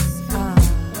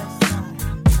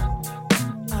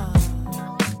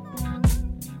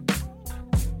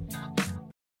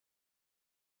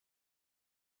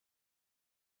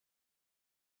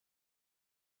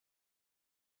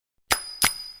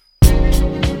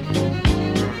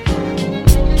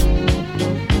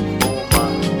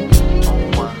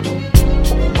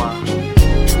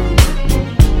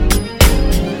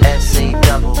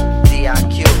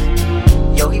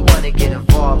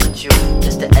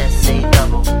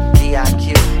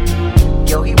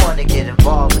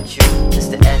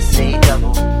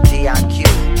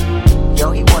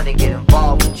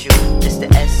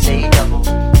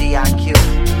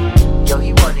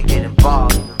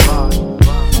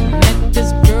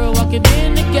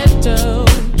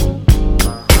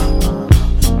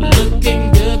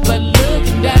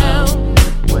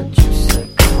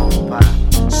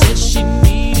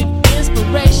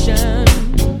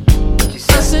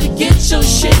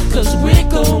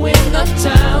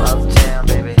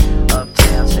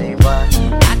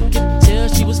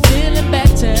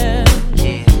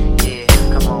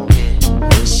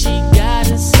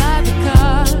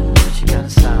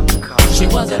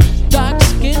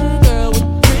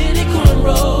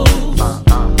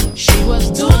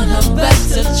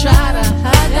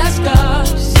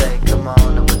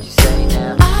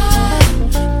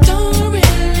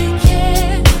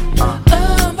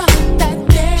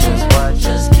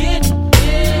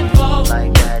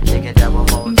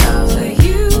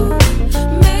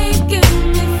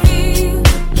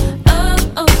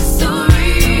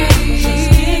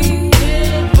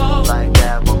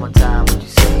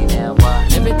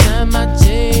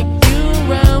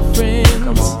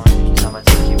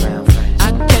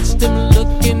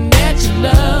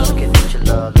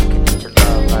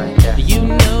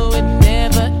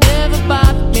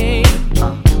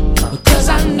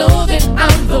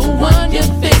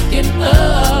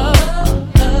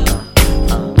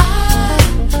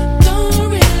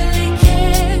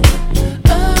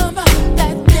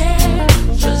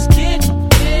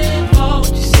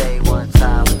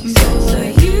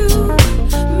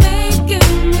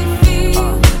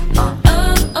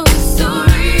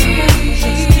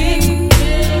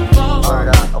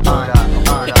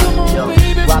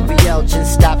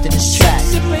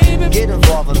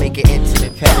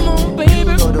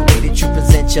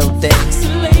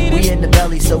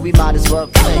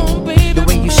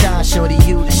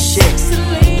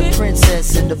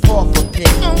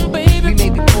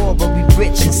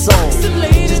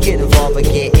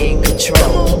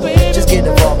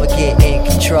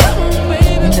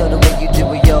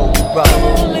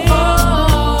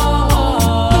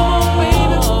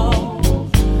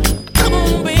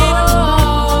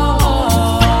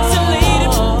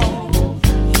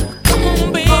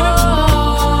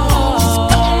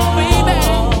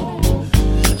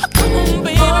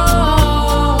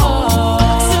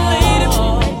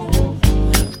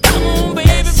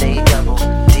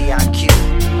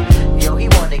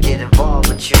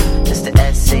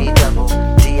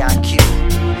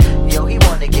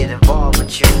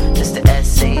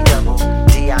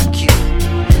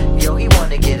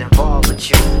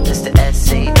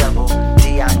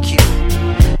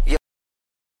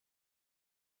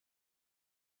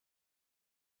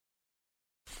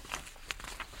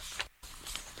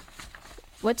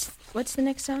 What's the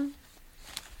next song?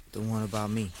 The one about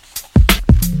me.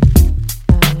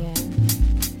 Oh yeah,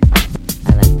 I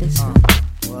like this one.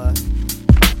 What?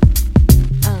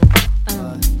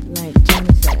 Like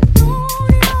Jimmy said.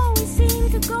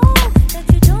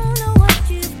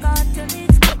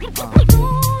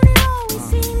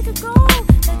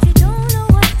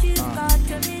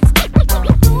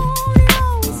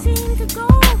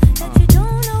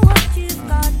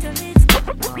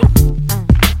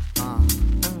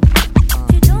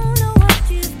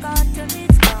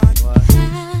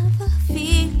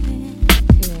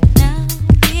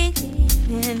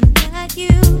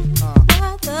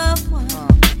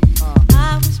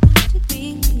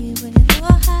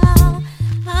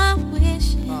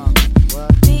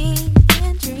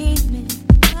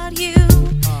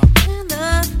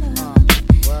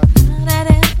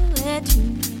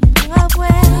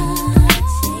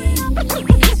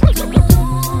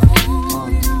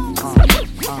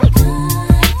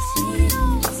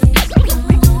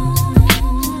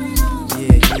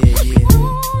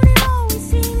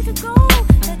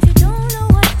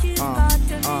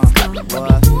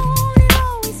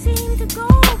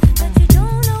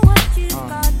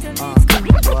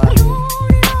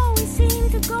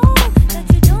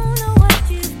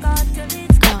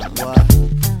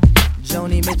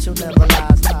 Mitchell never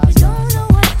lies. You don't know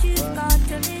what you've got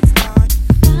till it's gone.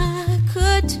 I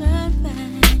could turn back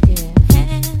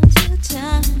hands of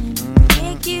time,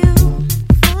 make you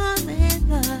fall in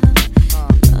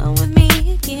love with me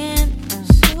again.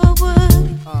 So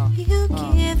would you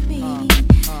give me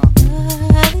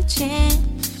another chance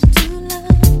to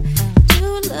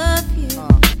love you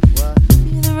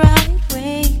the right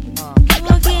way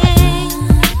again?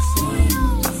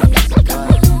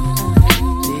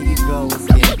 There you go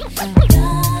again.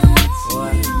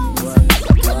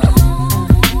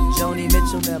 Joni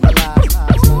Mitchell never lies.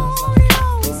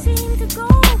 You seem to go,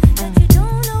 but you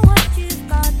don't know what you've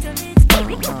got till it's gone.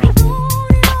 You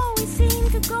always seem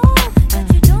to go, but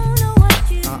you don't know what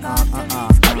you've got till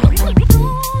it's gone.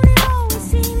 You always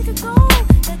seem to go,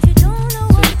 but you don't know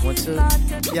what you've got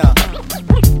till it's gone. Yeah.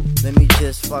 Let me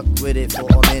just fuck with it for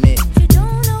a minute. You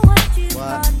don't know what you've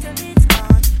got till it's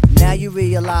gone. Now you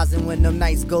realizing when them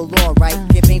nights go long, right?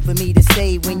 It ain't for me to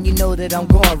say when you know that I'm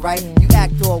gone, right? You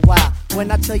act all wild when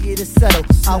I tell you to settle.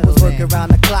 I was working around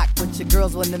the clock, but your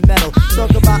girls on the metal. Talk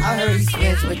about I heard he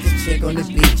swims with this chick on the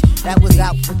beach. That was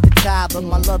out with the tide, but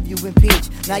my love you impeach.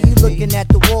 Now you looking at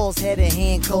the walls, head and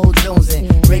hand, cold jonesing.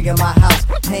 Rigging my house,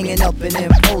 hanging up and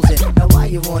imposing. Now why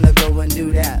you wanna go and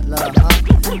do that, love, huh?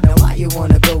 Now why you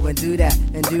wanna go and do that,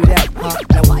 huh?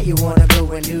 Now why you wanna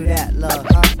go and do that, love,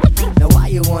 huh? Now why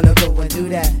you wanna go and do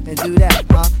that,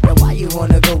 huh? Now why you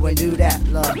wanna go and do that,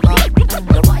 love, huh?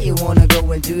 Now why you wanna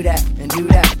go and do that,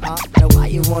 huh? Now why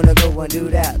you wanna go and do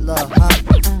that, love, huh?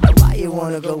 Now why you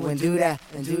wanna go and do that,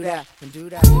 and do that, and do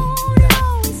that, and do You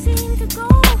always seem to go,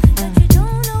 but you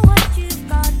don't know what you've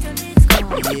got till it's gone.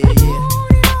 Yeah.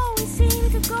 You always seem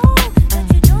to go, but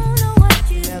you don't know what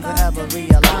you've Never got ever till it's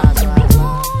realize, right?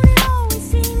 You always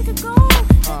seem to go,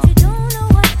 but you don't know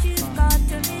what you've got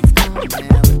till it's gone.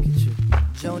 Man, look at you.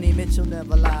 Joni Mitchell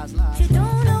never lies. You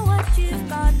don't know what you've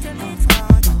got till it's gone.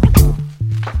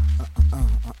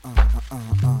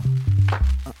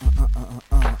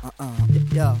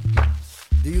 Yo,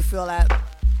 do you feel that?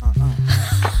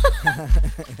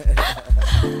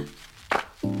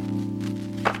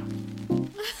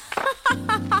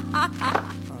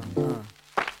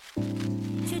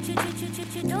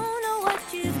 You don't know what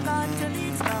you've got till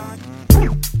it's gone.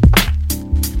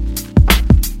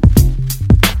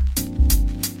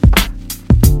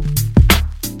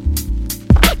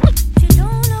 You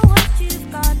don't know what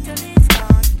you've got till it's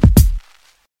gone.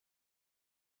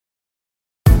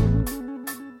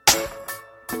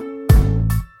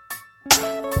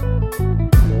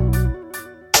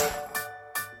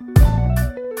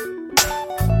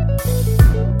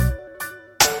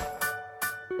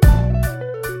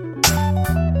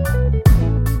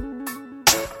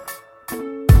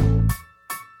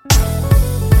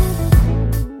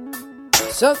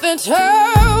 Something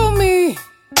told me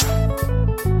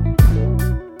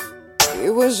it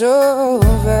was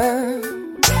over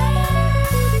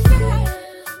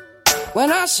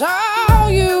when I saw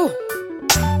you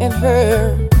and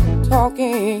her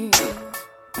talking.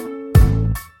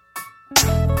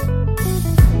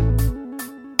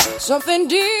 Something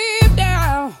deep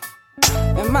down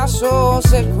in my soul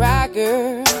said, cry,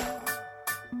 girl.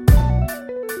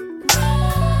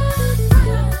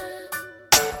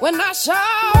 When I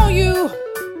saw you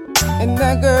and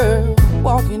that girl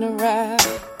walking around,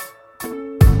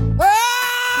 oh,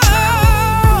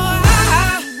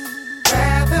 I'd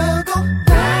rather go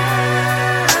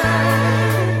blind.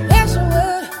 Yes, I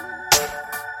would.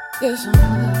 Yes, I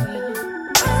would.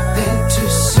 Than to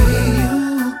see you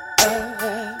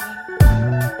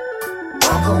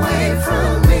walk away from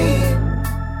me.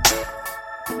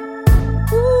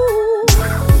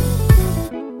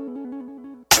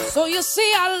 So you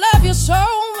see, I love you so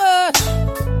much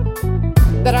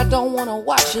that I don't wanna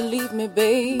watch you leave me,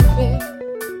 baby.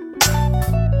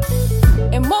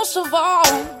 And most of all,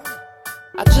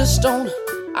 I just don't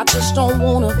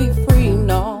wanna be free,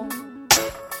 no.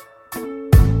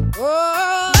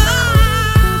 Oh,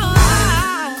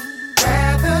 I'd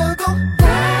rather go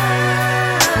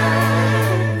blind.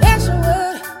 Yes, I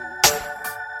would.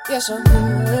 Yes, I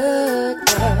would.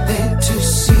 Than to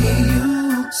see you.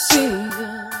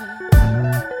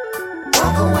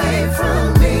 Walk away from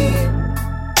me.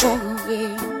 Walk away.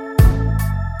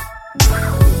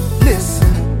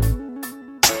 Listen,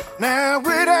 now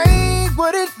it ain't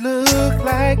what it looked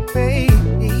like,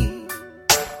 baby.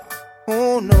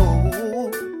 Oh no,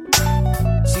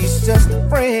 she's just a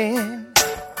friend.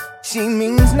 She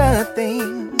means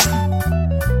nothing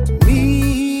to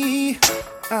me.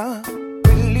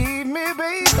 Believe me,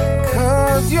 baby,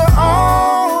 'cause you're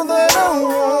all that I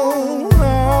want,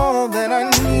 all that I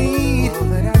need.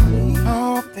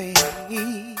 Oh,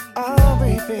 baby. Oh,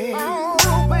 baby.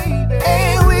 Oh, baby.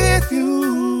 And with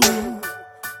you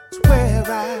is where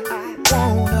I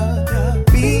wanna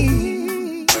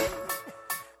be.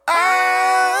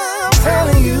 I'm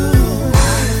telling you,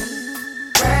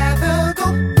 I'd rather go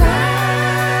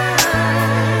blind.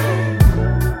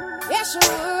 Yes, I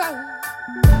would.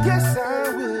 Yes, I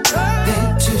would.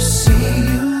 Than to see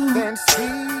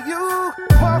you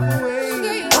walk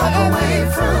away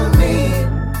from me.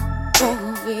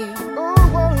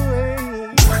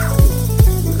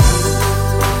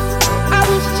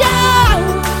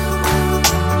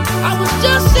 I was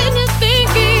just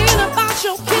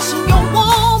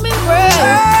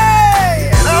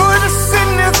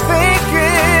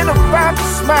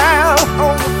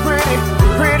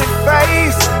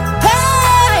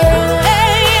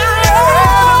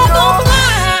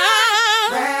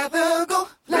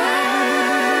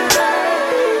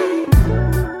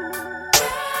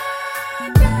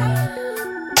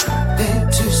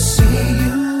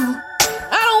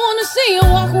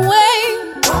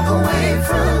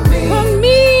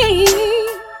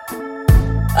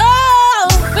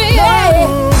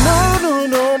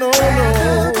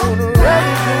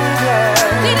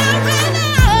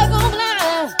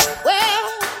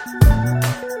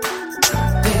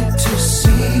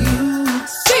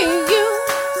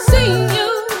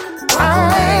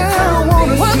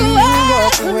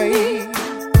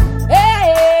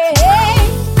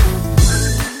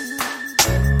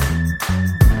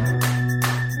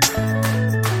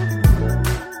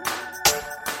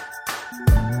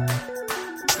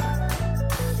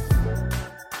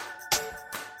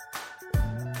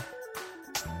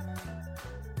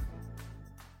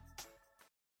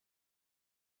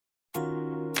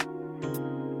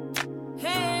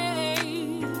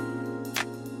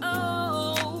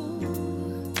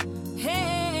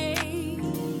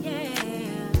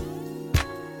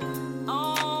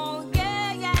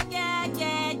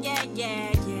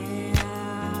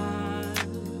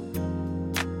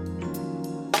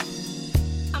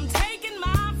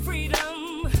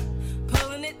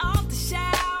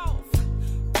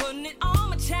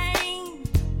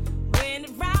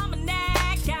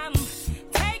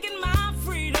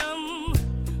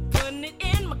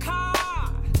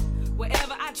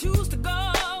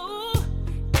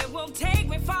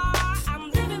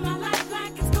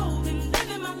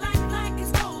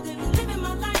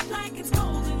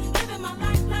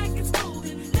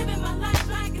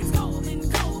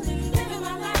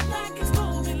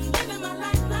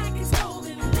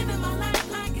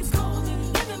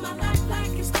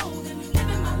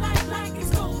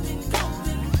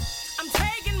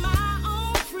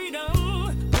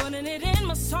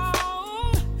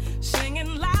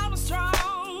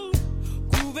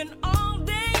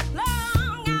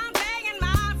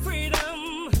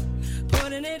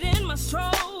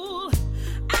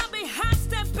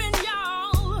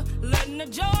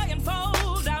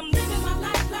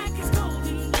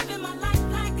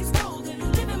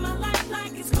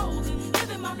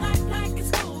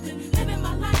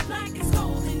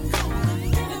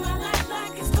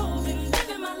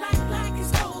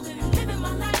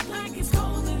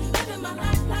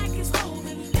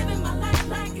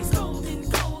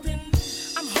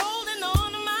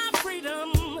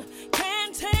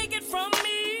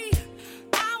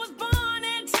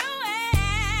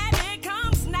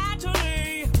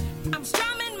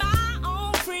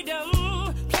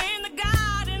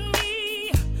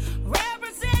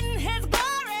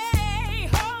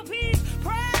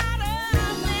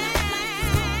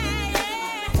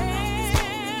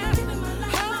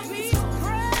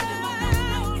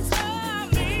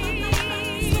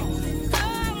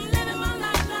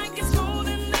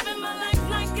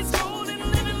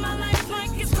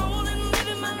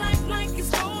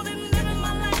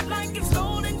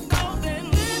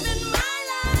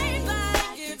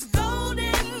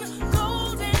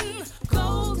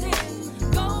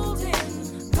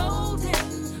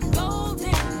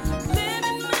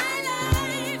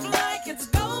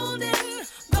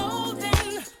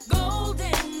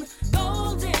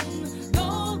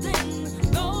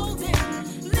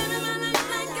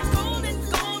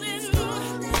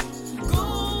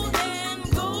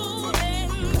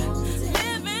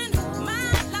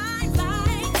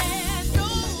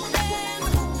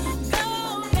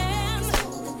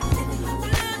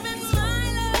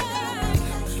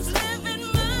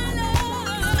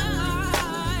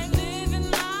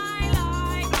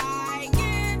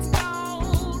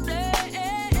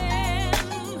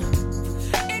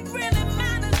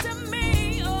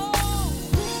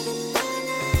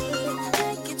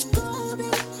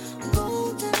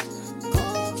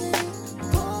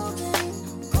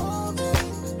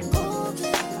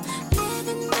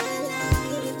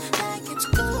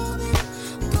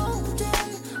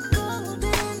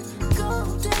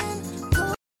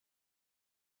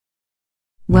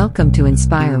Welcome to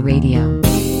Enspire Radio,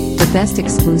 the best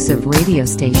exclusive radio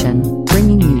station,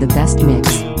 bringing you the best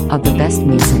mix of the best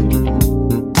music.